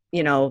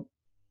 you know,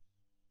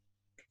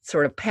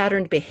 sort of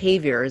patterned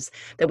behaviors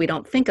that we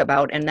don't think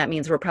about. And that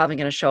means we're probably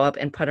going to show up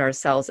and put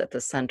ourselves at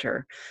the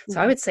center. So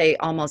I Mhm. would say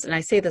almost, and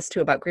I say this too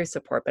about grief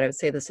support, but I would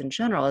say this in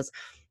general, is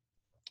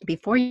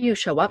before you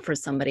show up for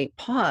somebody,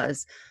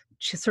 pause,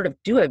 just sort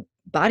of do a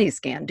body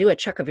scan, do a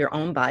check of your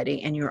own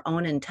body and your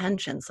own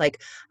intentions.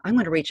 Like, I'm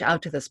going to reach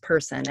out to this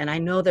person and I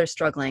know they're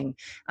struggling.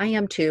 I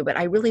am too, but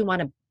I really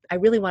want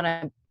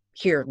to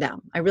hear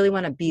them. I really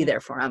want to be Yeah.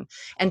 there for them.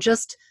 And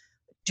just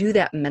do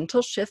that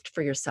mental shift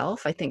for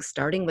yourself. I think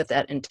starting with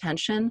that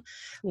intention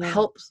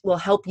Yeah. will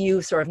help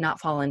you sort of not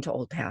fall into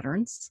old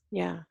patterns.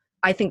 Yeah.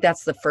 I think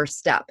that's the first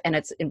step. And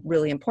it's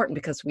really important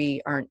because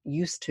we aren't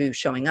used to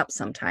showing up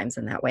sometimes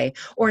in that way,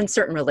 or in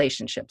certain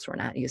relationships, we're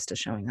not used to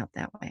showing up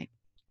that way.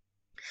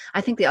 I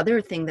think the other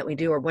thing that we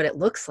do, or what it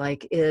looks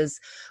like, is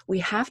we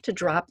have to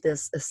drop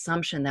this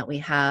assumption that we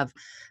have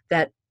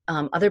that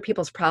other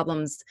people's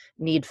problems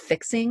need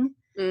fixing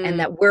and Mm.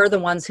 that we're the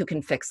ones who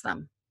can fix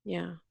them.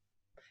 Yeah.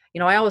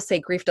 I always say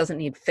grief doesn't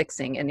need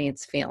fixing, it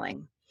needs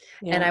feeling.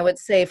 And Yeah. I would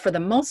say for the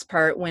most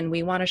part, when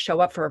we want to show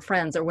up for our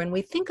friends, or when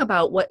we think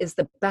about what is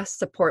the best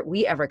support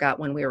we ever got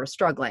when we were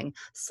struggling,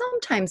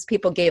 sometimes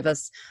people gave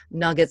us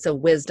nuggets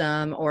of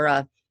wisdom or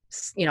a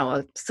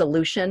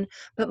solution.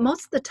 But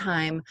most of the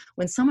time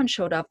when someone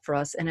showed up for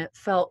us and it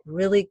felt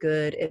really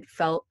good,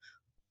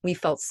 we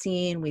felt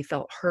seen, we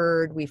felt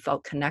heard, we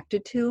felt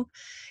connected to,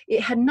 it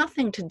had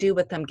nothing to do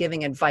with them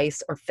giving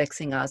advice or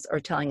fixing us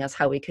or telling us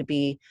how we could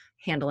be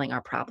handling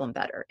our problem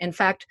better. In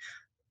fact,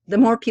 the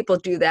more people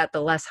do that,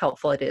 the less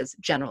helpful it is,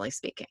 generally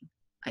speaking,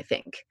 I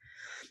think.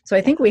 So I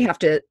Yeah. think we have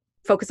to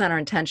focus on our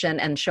intention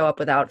and show up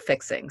without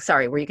fixing.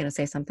 Sorry, were you going to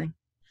say something?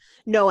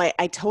 No,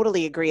 I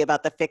totally agree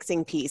about the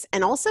fixing piece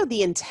and also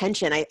the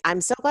intention.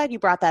 I'm so glad you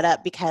brought that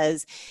up,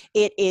 because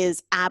it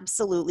is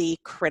absolutely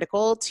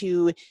critical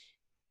to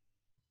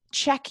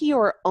check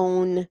your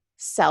own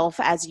self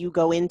as you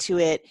go into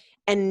it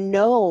and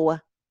know,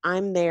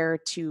 I'm there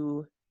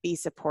to be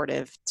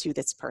supportive to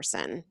this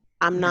person.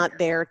 I'm Yeah. not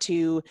there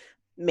to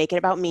make it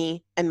about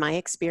me and my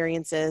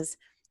experiences.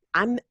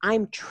 I'm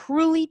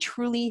truly,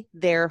 truly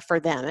there for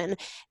them.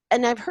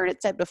 And I've heard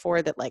it said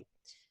before that, like,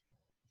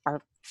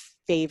 our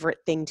favorite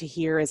thing to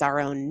hear is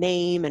our own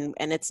name.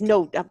 And it's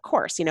no, of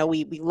course,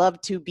 we love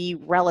to be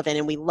relevant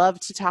and we love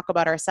to talk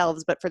about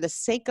ourselves, but for the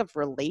sake of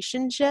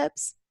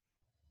relationships,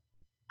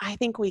 I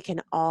think we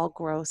can all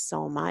grow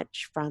so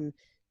much from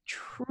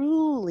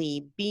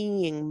truly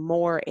being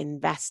more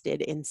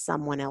invested in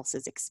someone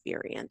else's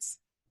experience.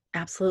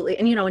 Absolutely.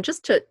 And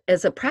just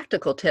as a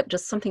practical tip,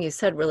 just something you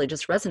said really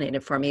just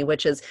resonated for me,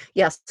 which is,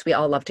 yes, we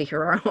all love to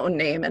hear our own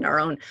name and our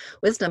own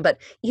wisdom. But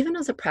even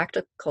as a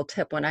practical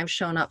tip, when I've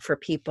shown up for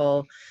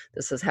people,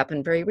 this has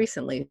happened very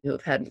recently, who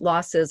have had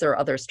losses or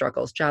other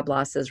struggles, job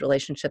losses,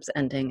 relationships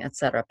ending,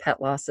 etc.,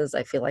 pet losses.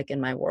 I feel like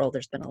in my world,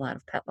 there's been a lot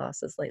of pet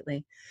losses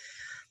lately.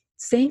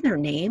 Saying their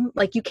name,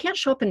 like, you can't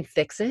show up and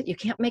fix it. You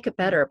can't make it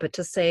better, but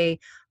to say,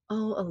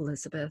 "Oh,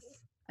 Elizabeth,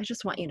 I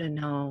just want you to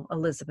know,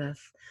 Elizabeth,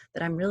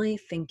 that I'm really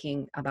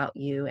thinking about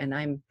you and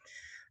I'm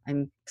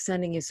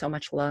sending you so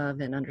much love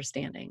and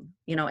understanding,"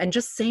 and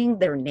just saying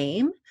their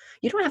name.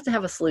 You don't have to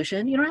have a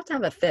solution. You don't have to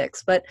have a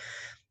fix, but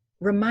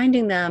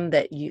reminding them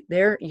that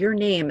your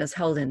name is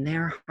held in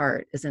their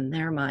heart, is in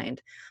their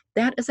mind.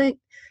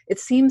 It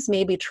seems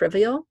maybe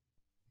trivial,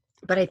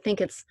 but I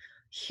think it's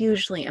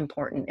hugely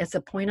important. It's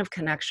a point of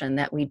connection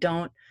that we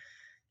don't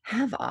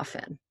have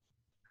often.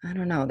 I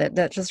don't know,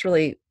 that just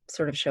really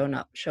sort of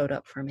showed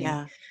up for me.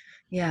 Yeah.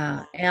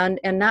 Yeah, and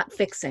not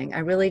fixing. I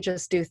really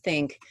just do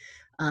think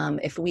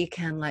if we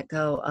can let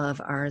go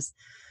of our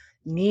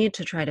need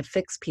to try to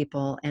fix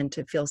people and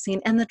to feel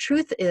seen. And the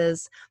truth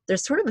is,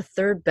 there's sort of a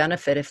third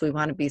benefit if we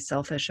want to be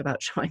selfish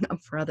about showing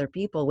up for other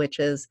people, which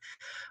is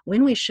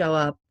when we show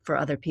up for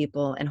other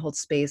people and hold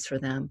space for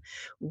them,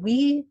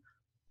 we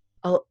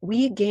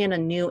gain a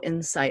new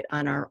insight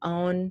on our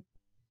own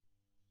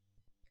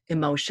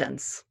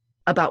emotions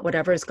about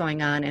whatever is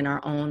going on in our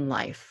own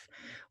life.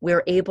 When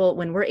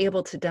we're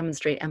able to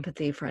demonstrate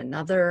empathy for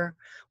another,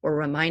 we're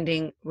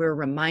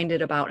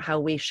reminded about how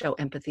we show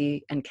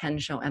empathy and can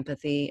show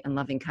empathy and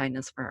loving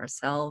kindness for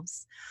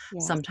ourselves.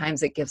 Yes.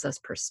 Sometimes it gives us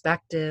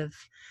perspective.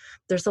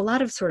 There's a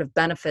lot of sort of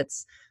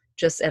benefits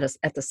just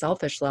at the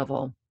selfish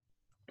level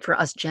for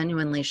us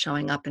genuinely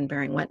showing up and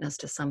bearing witness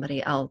to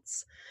somebody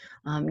else.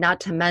 Not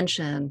to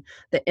mention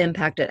the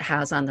impact it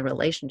has on the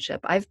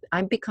relationship.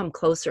 I've become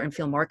closer and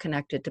feel more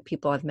connected to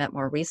people I've met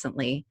more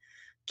recently,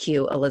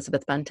 cue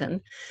Elizabeth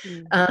Benton,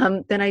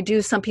 than I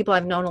do some people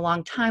I've known a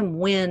long time,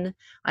 when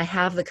I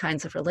have the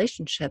kinds of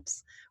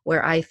relationships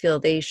where I feel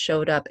they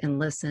showed up and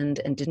listened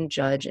and didn't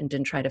judge and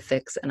didn't try to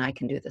fix, and I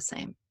can do the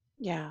same.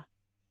 Yeah.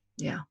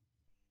 Yeah.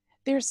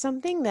 There's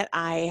something that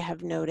I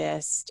have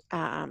noticed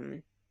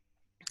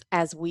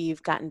as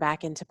we've gotten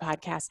back into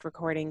podcast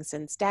recording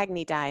since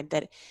Dagny died,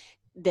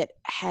 that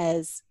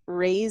has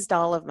raised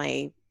all of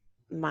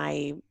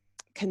my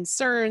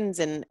concerns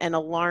and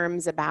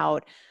alarms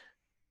about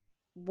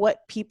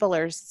what people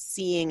are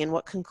seeing and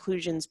what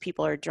conclusions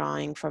people are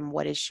drawing from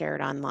what is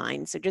shared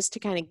online. So just to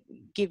kind of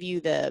give you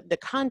the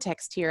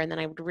context here, and then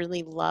I would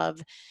really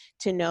love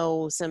to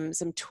know some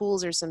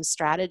tools or some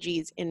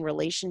strategies in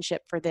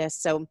relationship for this.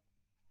 So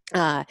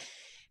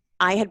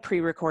I had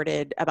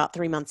pre-recorded about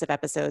 3 months of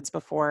episodes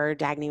before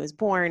Dagny was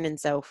born. And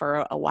so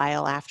for a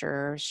while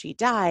after she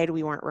died,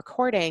 we weren't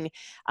recording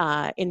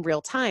in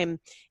real time.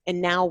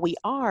 And now we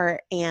are.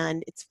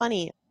 And it's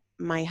funny,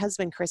 my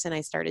husband, Chris, and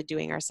I started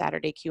doing our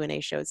Saturday Q&A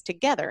shows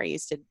together. I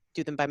used to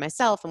do them by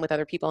myself and with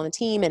other people on the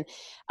team.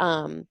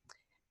 And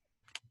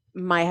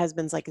my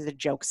husband's like, he's a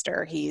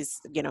jokester. He's,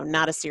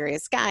 not a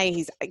serious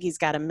guy. He's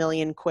got a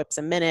million quips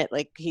a minute.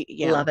 Like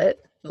Love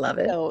it. Love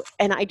it. So,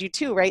 and I do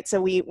too, right? So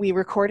we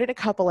recorded a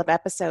couple of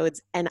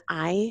episodes, and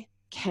I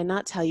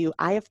cannot tell you,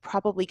 I have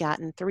probably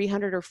gotten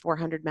 300 or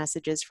 400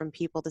 messages from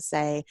people to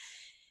say,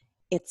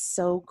 it's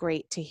so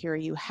great to hear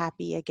you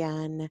happy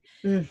again.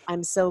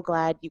 I'm so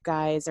glad you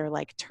guys are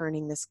like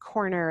turning this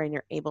corner and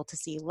you're able to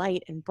see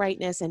light and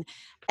brightness.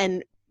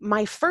 And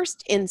my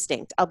first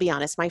instinct, I'll be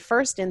honest, my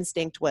first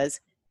instinct was,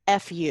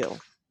 F you.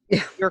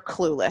 Yeah. You're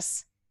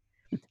clueless.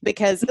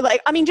 Because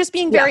just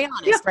being very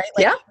honest, right?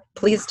 Like,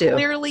 please do.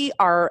 Clearly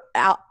are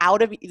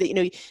out of,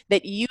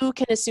 that you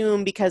can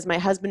assume because my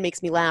husband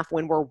makes me laugh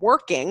when we're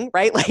working,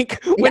 right?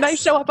 Like when I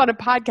show up on a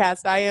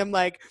podcast, I am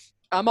like,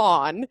 I'm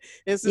on,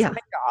 this is my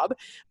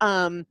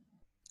job.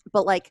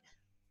 But like,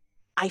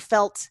 I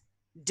felt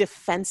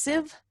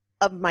defensive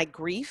of my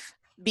grief,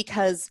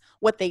 because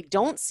what they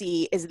don't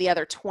see is the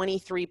other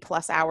 23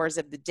 plus hours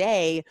of the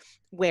day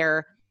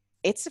where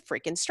it's a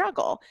freaking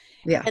struggle.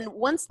 Yeah. And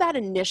once that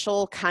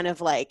initial kind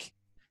of like,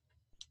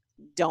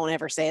 don't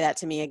ever say that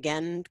to me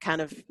again,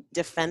 kind of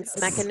defense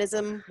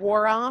mechanism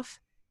wore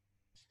off,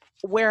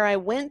 where I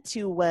went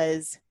to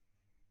was,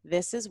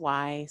 this is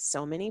why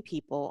so many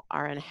people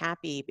are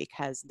unhappy,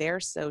 because they're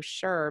so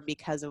sure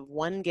because of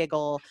one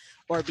giggle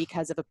or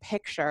because of a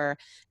picture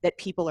that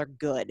people are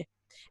good.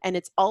 And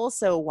it's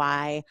also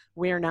why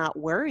we're not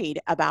worried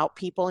about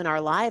people in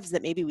our lives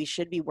that maybe we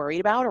should be worried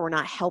about, or we're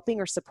not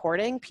helping or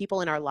supporting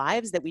people in our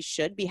lives that we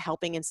should be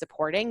helping and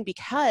supporting,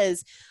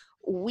 because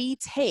we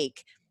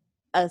take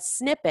a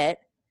snippet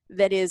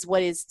that is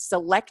what is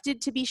selected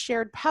to be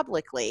shared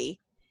publicly,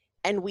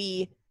 and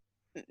we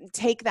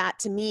take that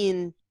to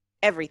mean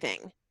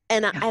everything.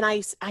 And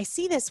I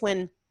see this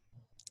when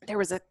there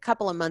was a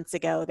couple of months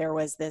ago, there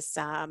was this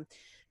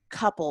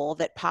couple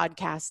that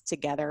podcast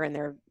together, and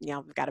they're,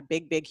 they've got a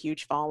big,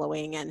 huge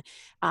following,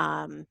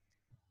 and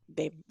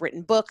they've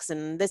written books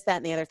and this, that,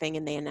 and the other thing.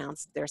 And they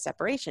announced their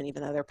separation,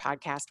 even though their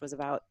podcast was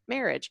about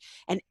marriage,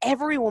 and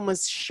everyone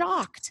was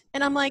shocked.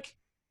 And I'm like,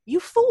 you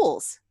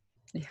fools.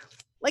 Yeah.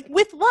 Like,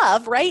 with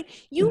love, right?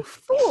 You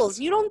fools.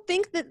 You don't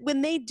think that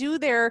when they do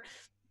their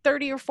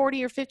 30 or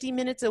 40 or 50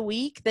 minutes a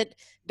week that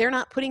they're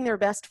not putting their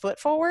best foot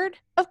forward?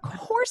 Of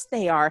course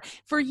they are.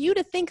 For you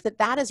to think that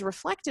that is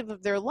reflective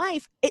of their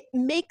life, it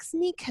makes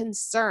me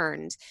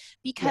concerned,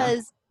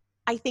 because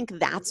I think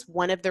that's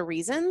one of the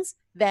reasons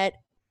that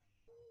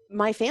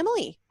my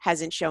family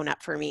hasn't shown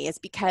up for me, is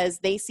because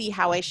they see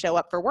how I show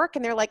up for work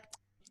and they're like,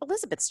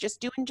 Elizabeth's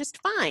just doing just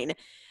fine.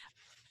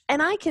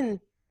 And I can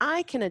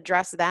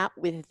address that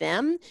with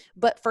them.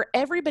 But for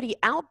everybody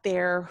out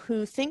there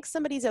who thinks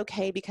somebody's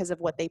okay because of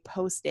what they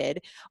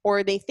posted,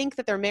 or they think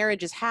that their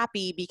marriage is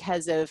happy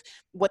because of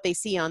what they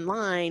see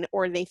online,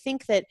 or they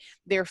think that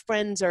their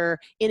friends are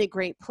in a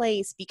great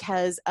place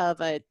because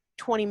of a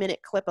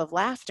 20-minute clip of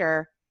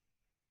laughter,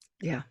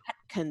 that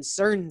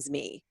concerns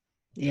me.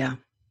 Yeah.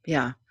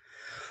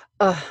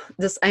 I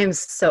am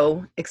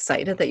so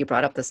excited that you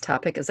brought up this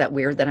topic. Is that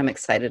weird that I'm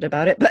excited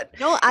about it? But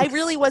no, I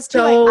really was too.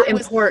 So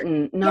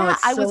important.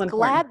 I was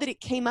glad that it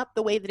came up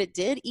the way that it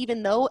did,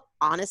 even though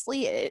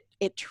honestly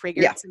it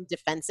triggered some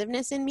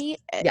defensiveness in me,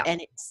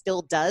 and it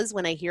still does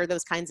when I hear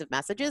those kinds of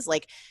messages.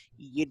 Like,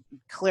 you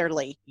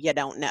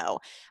don't know.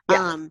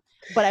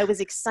 But I was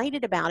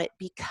excited about it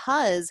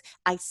because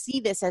I see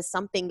this as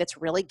something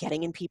that's really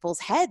getting in people's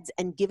heads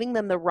and giving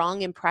them the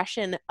wrong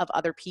impression of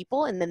other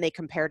people, and then they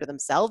compare to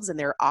themselves and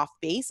they're off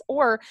base,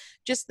 or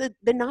just the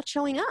not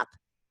showing up.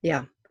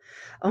 Yeah.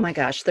 Oh my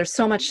gosh, there's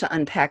so much to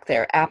unpack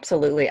there.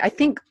 Absolutely. I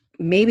think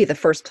maybe the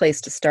first place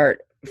to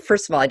start,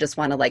 first of all, I just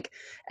want to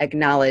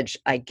acknowledge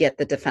I get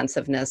the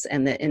defensiveness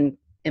and the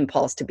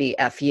impulse to be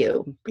F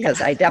you,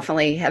 because I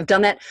definitely have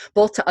done that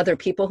both to other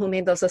people who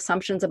made those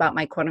assumptions about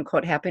my quote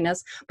unquote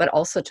happiness, but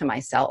also to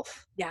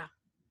myself. Yeah.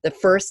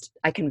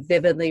 I can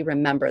vividly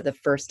remember the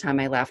first time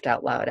I laughed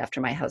out loud after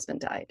my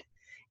husband died.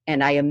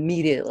 And I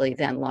immediately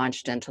then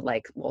launched into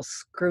like, well,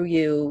 screw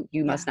you.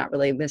 You must not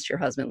really miss your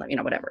husband,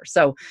 whatever.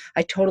 So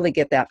I totally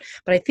get that.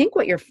 But I think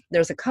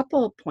there's a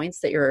couple of points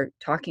that you're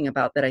talking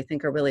about that I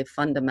think are really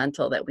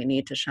fundamental that we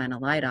need to shine a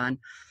light on.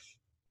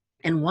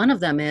 And one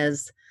of them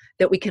is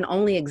that we can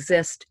only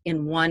exist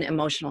in one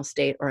emotional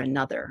state or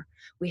another.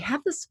 We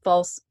have this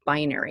false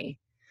binary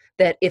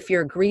that if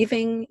you're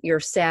grieving,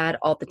 you're sad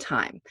all the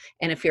time.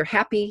 And if you're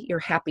happy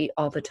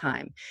all the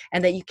time.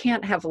 And that you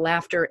can't have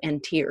laughter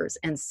and tears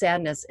and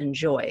sadness and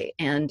joy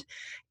and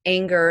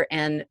anger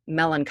and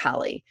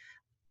melancholy.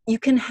 You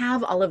can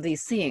have all of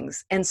these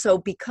things. And so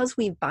because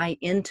we buy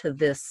into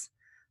this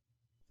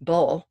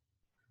bull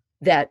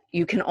that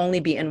you can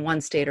only be in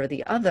one state or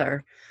the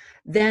other,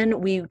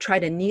 then we try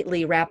to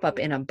neatly wrap up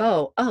in a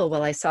bow. Oh,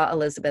 well, I saw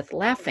Elizabeth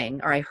laughing,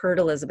 or I heard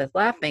Elizabeth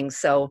laughing.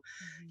 So,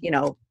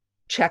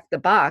 check the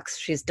box,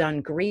 she's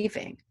done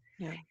grieving.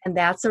 Yeah. And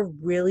that's a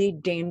really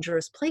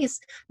dangerous place,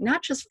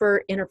 not just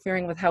for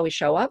interfering with how we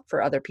show up for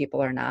other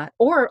people or not,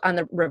 or on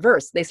the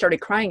reverse, they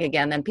started crying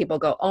again, then people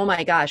go, oh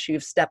my gosh,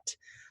 you've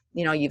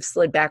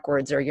slid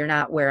backwards, or you're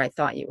not where I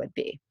thought you would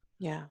be.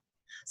 Yeah.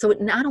 So it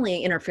not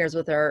only interferes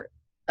with our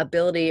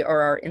ability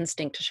or our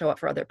instinct to show up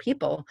for other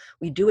people,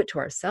 we do it to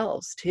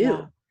ourselves too.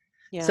 Yeah.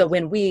 Yeah. So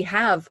when we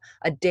have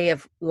a day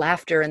of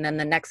laughter and then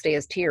the next day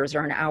is tears,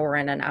 or an hour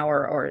and an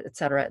hour, or et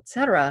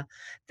cetera,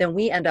 then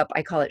we end up,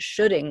 I call it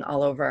shoulding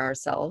all over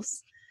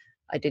ourselves.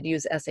 I did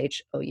use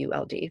SHOULD.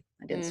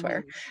 I didn't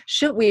swear.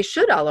 We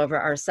should all over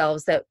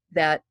ourselves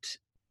that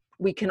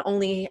we can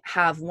only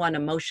have one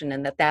emotion,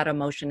 and that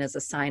emotion is a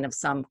sign of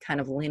some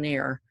kind of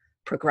linear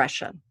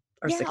progression.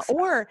 Success,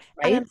 right?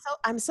 And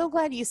I'm so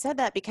glad you said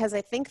that, because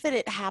I think that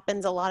it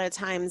happens a lot of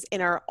times in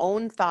our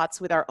own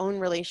thoughts with our own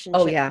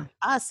relationship with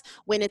us,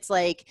 when it's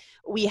like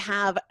we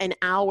have an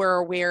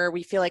hour where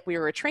we feel like we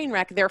were a train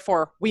wreck,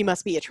 therefore we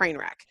must be a train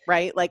wreck,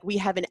 right? Like we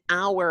have an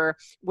hour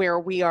where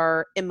we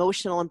are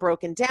emotional and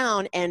broken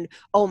down, and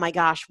oh my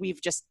gosh,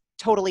 we've just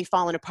totally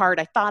fallen apart.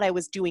 I thought I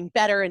was doing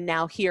better, and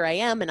now here I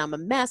am and I'm a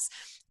mess.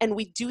 And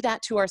we do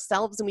that to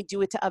ourselves, and we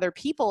do it to other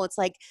people. It's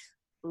like,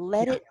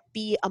 let it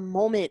be a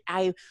moment.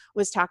 I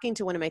was talking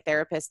to one of my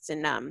therapists,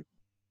 and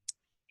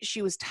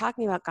she was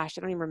talking about, gosh,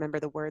 I don't even remember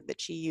the word that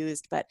she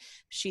used, but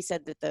she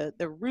said that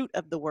the root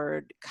of the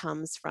word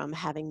comes from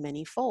having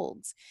many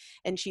folds.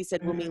 And she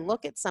said, when we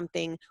look at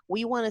something,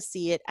 we want to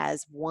see it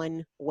as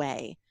one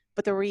way.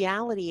 But the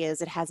reality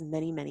is it has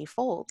many, many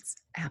folds.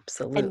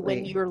 Absolutely. And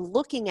when you're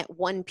looking at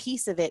one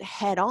piece of it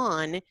head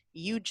on,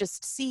 you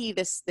just see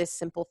this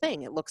simple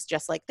thing. It looks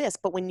just like this.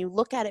 But when you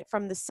look at it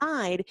from the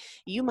side,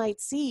 you might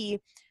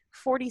see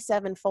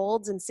 47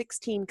 folds and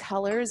 16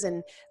 colors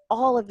and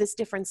all of this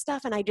different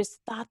stuff. And I just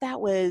thought that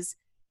was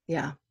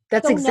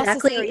that's so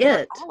exactly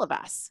it. For all of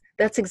us.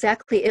 That's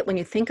exactly it. When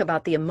you think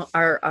about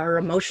our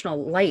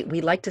emotional light,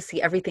 we like to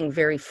see everything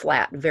very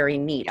flat, very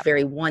neat,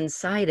 very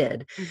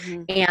one-sided.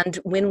 And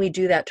when we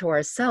do that to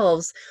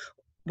ourselves,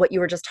 what you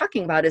were just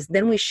talking about is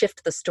then we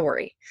shift the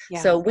story.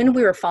 So when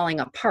we were falling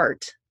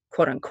apart,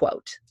 quote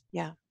unquote,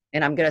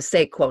 and I'm going to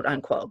say quote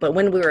unquote, but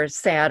when we were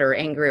sad or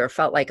angry or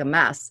felt like a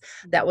mess,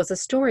 that was a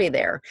story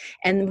there.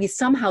 And we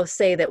somehow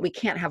say that we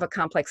can't have a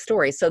complex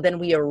story. So then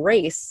we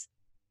erase.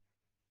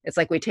 It's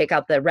like we take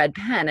out the red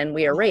pen and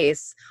we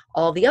erase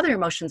all the other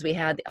emotions we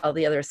had, all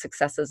the other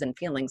successes and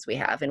feelings we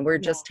have. And we're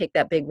just take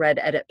that big red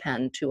edit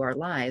pen to our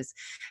lives.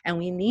 And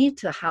we need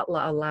to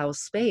allow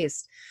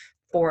space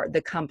for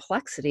the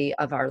complexity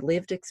of our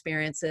lived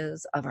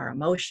experiences, of our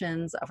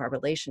emotions, of our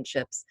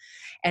relationships,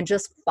 and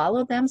just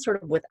follow them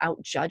sort of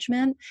without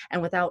judgment and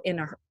without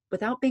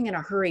being in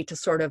a hurry to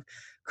sort of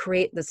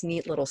create this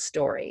neat little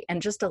story,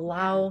 and just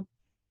allow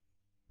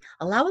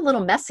a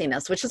little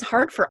messiness, which is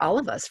hard for all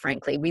of us,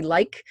 frankly. We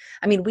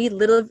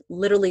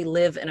literally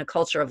live in a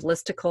culture of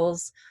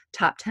listicles,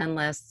 top 10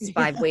 lists,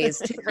 5 ways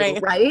to,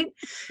 right?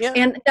 Yeah.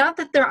 And not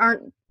that there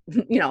aren't,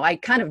 I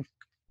kind of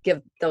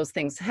give those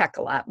things heck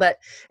a lot, but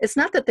it's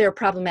not that they're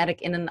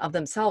problematic in and of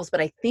themselves, but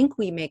I think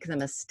we make the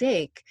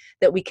mistake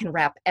that we can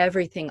wrap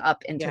everything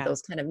up into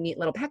those kind of neat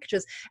little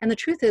packages. And the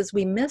truth is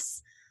we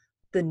miss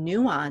the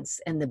nuance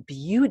and the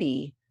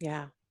beauty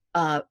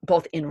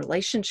both in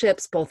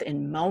relationships, both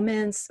in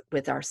moments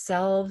with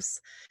ourselves,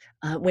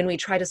 when we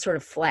try to sort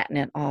of flatten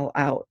it all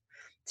out.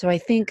 So I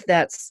think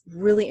that's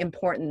really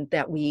important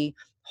that we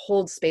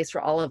hold space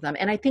for all of them.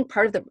 And I think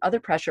part of the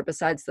other pressure,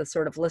 besides the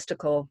sort of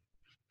listicle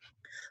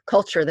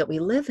culture that we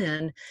live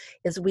in,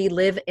 is we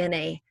live in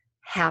a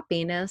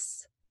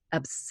happiness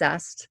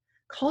obsessed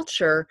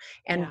culture.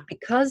 And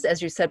because,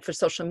 as you said, for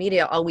social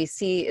media, all we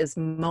see is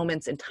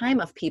moments in time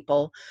of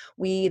people,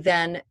 we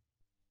then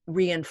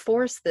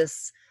reinforce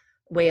this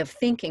way of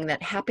thinking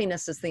that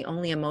happiness is the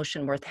only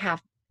emotion worth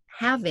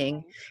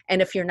having.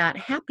 And if you're not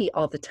happy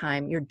all the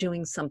time, you're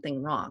doing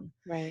something wrong.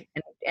 Right.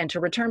 And and to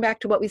return back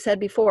to what we said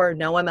before,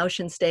 no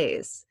emotion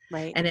stays.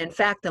 Right. And in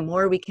fact, the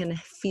more we can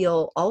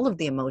feel all of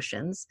the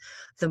emotions,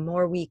 the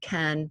more we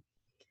can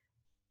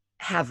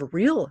have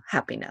real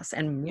happiness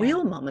and Yeah.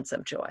 real moments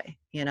of joy.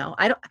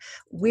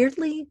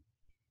 Weirdly,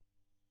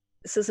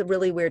 this is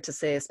really weird to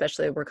say,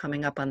 especially we're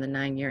coming up on the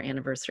 9-year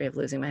anniversary of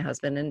losing my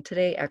husband. And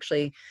today,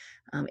 actually,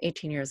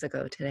 18 years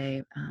ago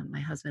today,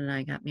 my husband and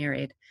I got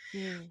married.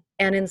 Mm.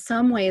 And in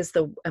some ways,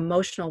 the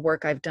emotional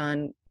work I've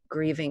done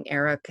grieving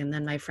Eric and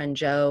then my friend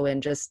Joe,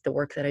 and just the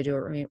work that I do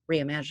at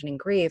Reimagining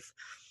Grief,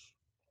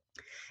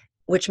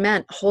 which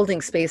meant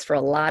holding space for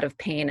a lot of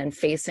pain and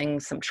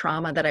facing some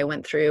trauma that I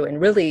went through, and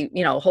really,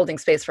 holding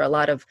space for a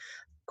lot of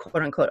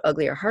quote unquote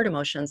ugly or hard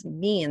emotions,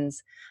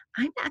 means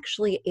I'm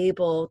actually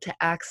able to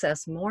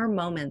access more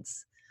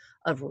moments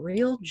of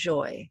real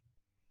joy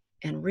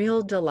and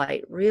real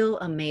delight, real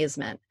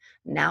amazement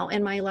now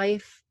in my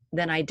life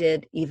than I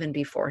did even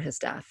before his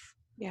death.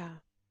 Yeah.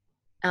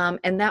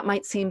 And that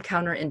might seem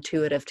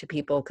counterintuitive to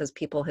people, because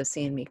people have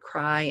seen me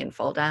cry and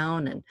fall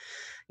down and,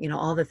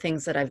 all the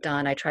things that I've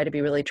done. I try to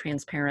be really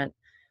transparent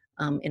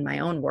in my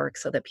own work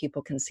so that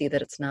people can see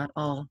that it's not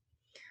all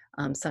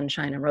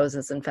sunshine and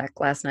roses. In fact,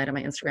 last night on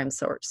my Instagram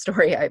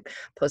story, I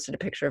posted a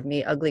picture of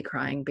me ugly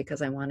crying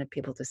because I wanted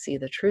people to see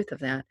the truth of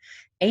that.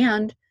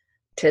 And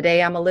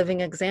today I'm a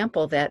living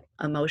example that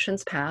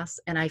emotions pass,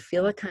 and I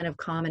feel a kind of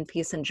calm and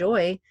peace and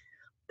joy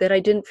that I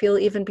didn't feel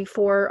even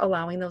before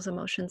allowing those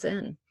emotions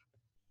in.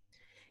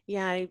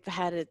 Yeah, I've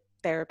had a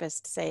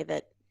therapist say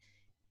that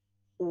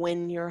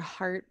when your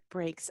heart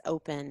breaks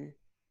open,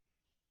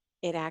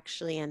 it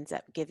actually ends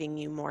up giving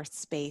you more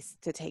space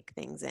to take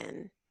things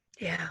in.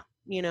 Yeah.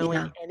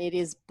 And it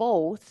is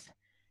both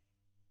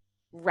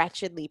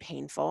wretchedly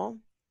painful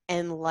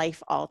and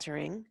life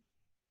altering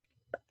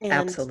and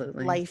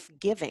Absolutely. life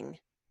giving.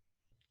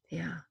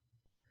 Yeah,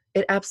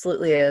 it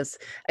absolutely is.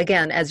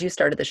 Again, as you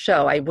started the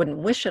show, I wouldn't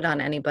wish it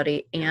on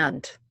anybody.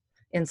 And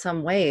in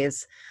some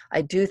ways,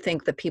 I do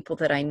think the people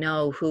that I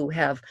know who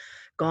have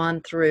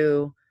gone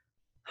through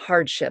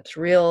hardships,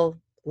 real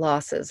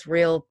losses,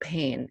 real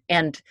pain,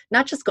 and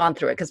not just gone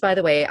through it, because by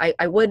the way,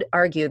 I would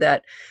argue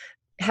that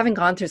having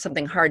gone through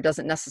something hard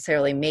doesn't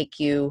necessarily make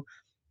you,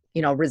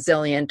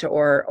 resilient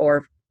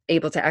or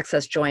able to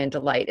access joy and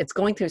delight. It's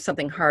going through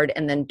something hard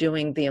and then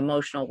doing the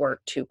emotional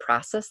work to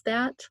process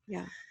that.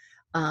 Yeah.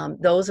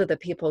 Those are the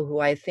people who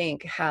I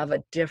think have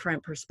a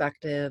different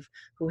perspective,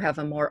 who have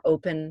a more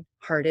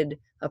open-hearted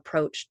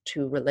approach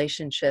to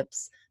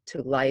relationships,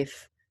 to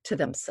life, to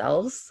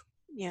themselves.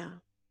 Yeah.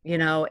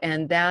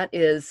 And that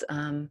is,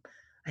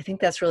 I think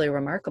that's really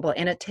remarkable.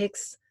 And it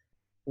takes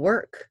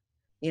work.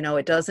 You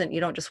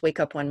don't just wake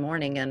up one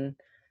morning and,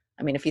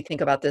 I mean, if you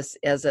think about this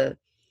as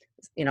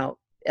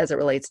as it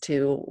relates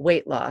to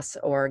weight loss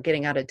or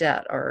getting out of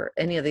debt or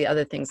any of the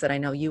other things that I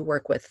know you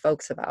work with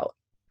folks about,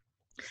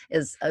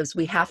 is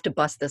we have to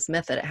bust this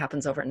myth that it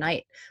happens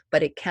overnight,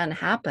 but it can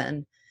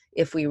happen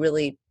if we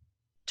really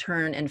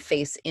turn and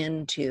face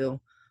into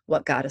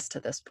what got us to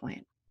this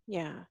point.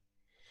 Yeah.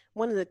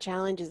 One of the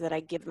challenges that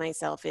I give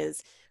myself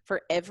is,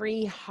 for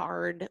every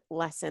hard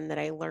lesson that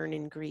I learn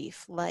in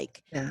grief,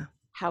 like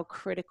how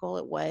critical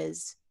it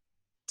was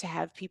to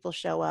have people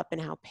show up and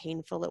how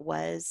painful it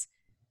was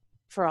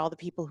for all the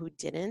people who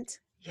didn't.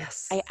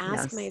 Yes. I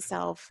ask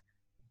myself,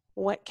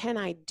 what can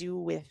I do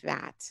with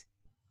that?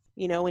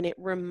 And it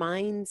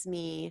reminds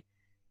me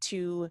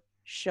to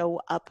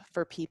show up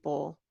for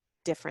people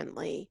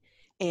differently.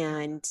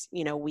 And,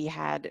 we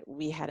had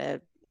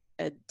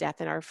a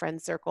death in our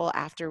friend circle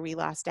after we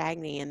lost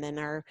Agni, and then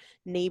our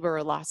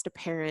neighbor lost a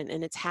parent,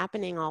 and it's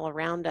happening all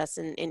around us.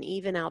 And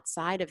even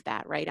outside of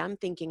that, right? I'm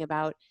thinking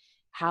about,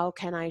 how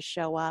can I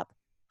show up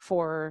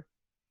for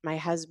my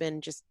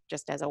husband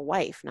just as a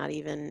wife, not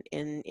even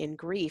in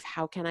grief?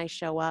 How can I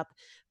show up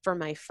for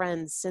my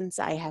friends, since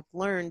I have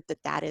learned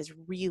that is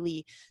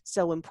really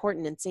so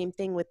important? And same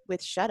thing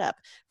with Shut Up.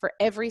 For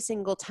every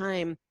single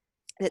time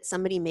that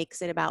somebody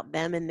makes it about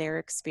them and their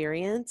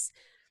experience,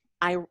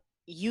 I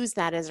use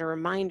that as a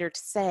reminder to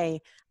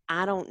say,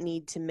 I don't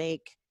need to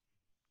make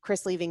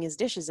Chris leaving his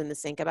dishes in the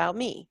sink about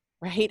me,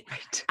 right?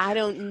 I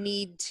don't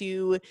need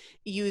to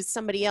use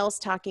somebody else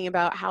talking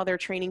about how they're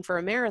training for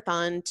a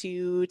marathon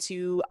to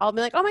I'll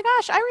be like, oh my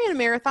gosh, I ran a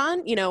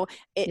marathon.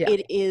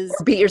 It is,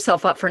 or beat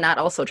yourself up for not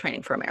also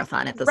training for a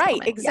marathon at this right,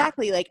 moment.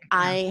 exactly. Like,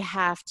 I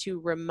have to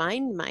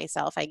remind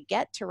myself, I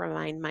get to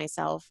remind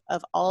myself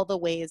of all the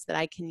ways that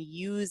I can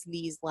use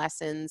these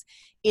lessons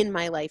in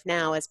my life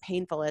now, as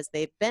painful as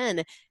they've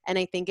been. And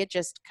I think it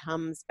just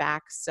comes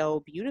back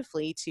so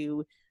beautifully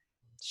to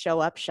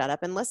show up, shut up,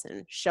 and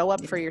listen. Show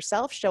up for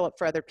yourself, show up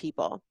for other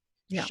people.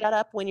 Shut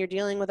up when you're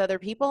dealing with other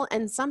people,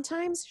 and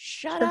sometimes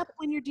shut up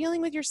when you're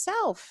dealing with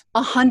yourself.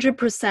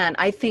 100%.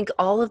 I think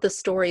all of the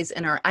stories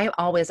I'm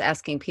always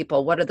asking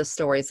people, what are the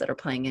stories that are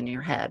playing in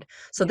your head?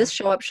 So this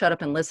show up, shut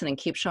up, and listen, and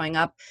keep showing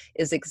up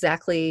is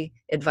exactly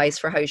advice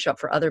for how you show up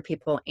for other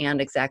people,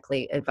 and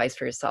exactly advice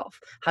for yourself.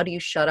 How do you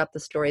shut up the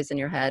stories in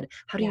your head?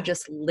 How do you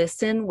just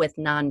listen with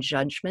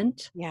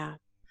non-judgment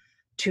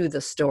to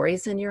the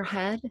stories in your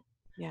head?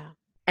 Yeah.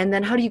 And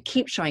then how do you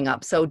keep showing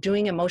up? So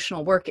doing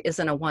emotional work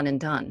isn't a one and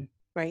done.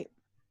 Right.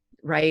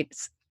 Right.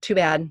 Too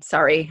bad.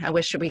 Sorry. I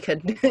wish we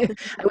could.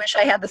 I wish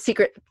I had the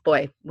secret.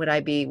 Boy, would I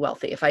be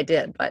wealthy if I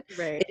did, but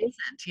Right. it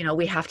isn't.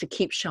 We have to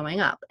keep showing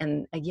up.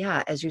 And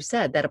yeah, as you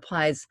said, that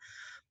applies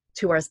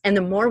to us. And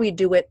the more we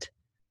do it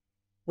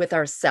with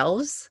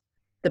ourselves,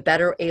 the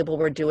better able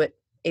to do it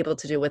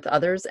with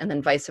others, and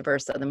then vice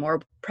versa. The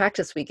more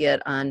practice we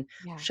get on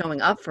showing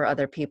up for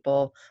other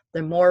people,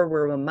 the more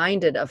we're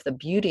reminded of the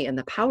beauty and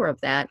the power of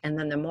that. And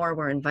then the more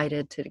we're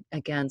invited to,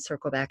 again,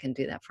 circle back and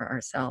do that for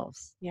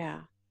ourselves.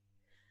 Yeah.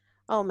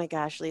 Oh my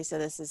gosh, Lisa,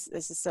 this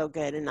is so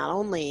good. And not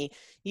only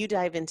you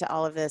dive into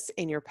all of this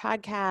in your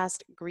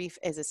podcast, Grief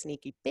is a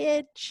Sneaky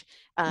Bitch.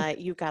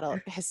 You've got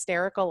a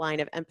hysterical line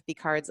of empathy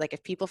cards. Like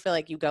if people feel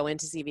like you go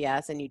into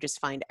CVS and you just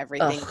find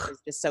everything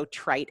is just so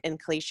trite and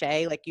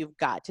cliche, like you've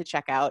got to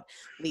check out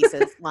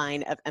Lisa's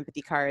line of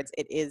empathy cards.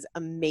 It is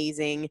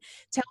amazing.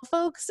 Tell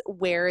folks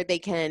where they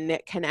can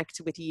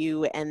connect with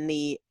you and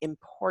the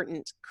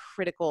important,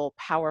 critical,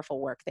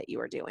 powerful work that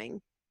you are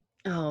doing.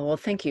 Oh, well,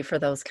 thank you for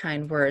those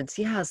kind words.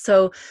 Yeah.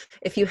 So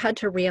if you head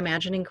to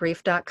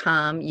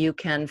reimaginingrief.com, you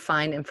can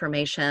find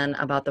information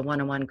about the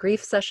one-on-one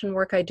grief session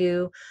work I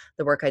do,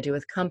 the work I do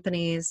with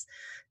companies,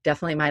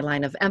 definitely my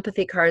line of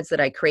empathy cards that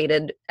I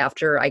created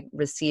after I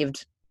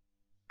received,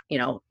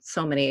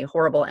 so many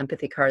horrible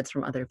empathy cards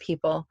from other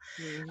people.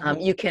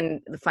 Mm-hmm. You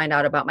can find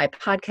out about my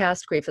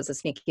podcast, Grief is a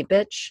Sneaky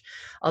Bitch,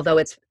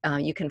 although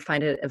you can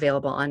find it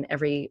available on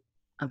every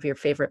of your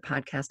favorite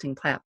podcasting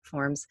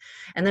platforms.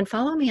 And then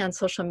follow me on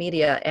social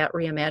media at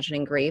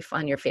Reimagining Grief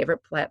on your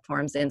favorite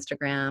platforms,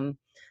 Instagram,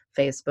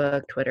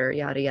 Facebook, Twitter,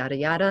 yada, yada,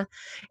 yada.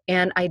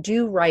 And I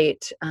do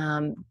write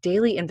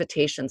daily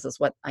invitations is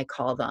what I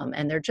call them.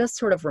 And they're just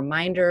sort of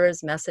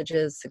reminders,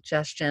 messages,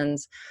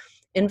 suggestions,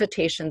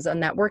 invitations on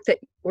that work that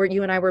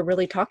you and I were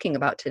really talking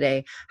about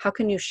today. How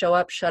can you show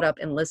up, shut up,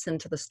 and listen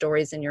to the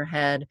stories in your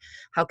head?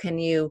 How can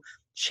you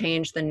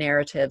change the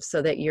narrative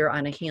so that you're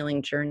on a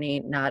healing journey,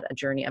 not a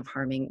journey of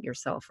harming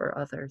yourself or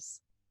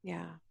others?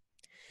 Yeah.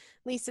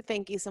 Lisa,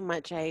 thank you so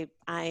much. I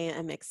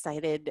am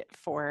excited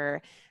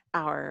for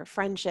our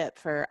friendship,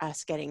 for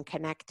us getting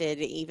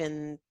connected,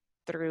 even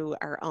through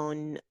our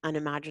own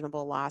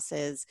unimaginable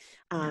losses.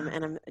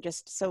 And I'm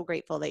just so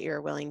grateful that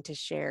you're willing to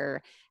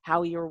share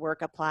how your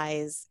work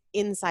applies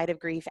inside of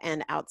grief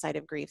and outside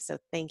of grief. So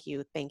thank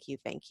you, thank you,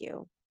 thank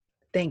you.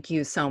 Thank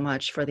you so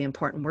much for the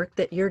important work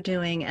that you're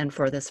doing and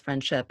for this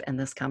friendship and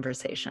this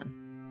conversation.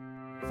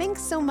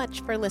 Thanks so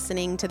much for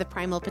listening to the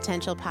Primal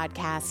Potential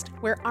Podcast,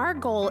 where our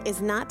goal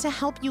is not to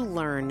help you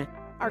learn.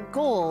 Our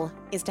goal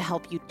is to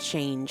help you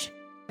change.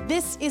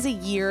 This is a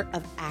year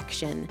of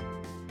action.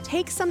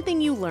 Take something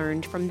you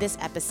learned from this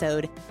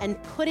episode and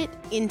put it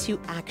into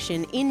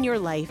action in your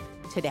life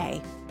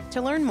today.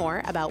 To learn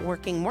more about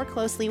working more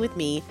closely with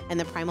me and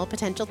the Primal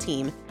Potential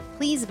team,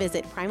 please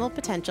visit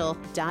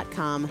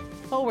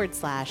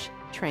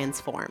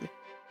primalpotential.com/transform.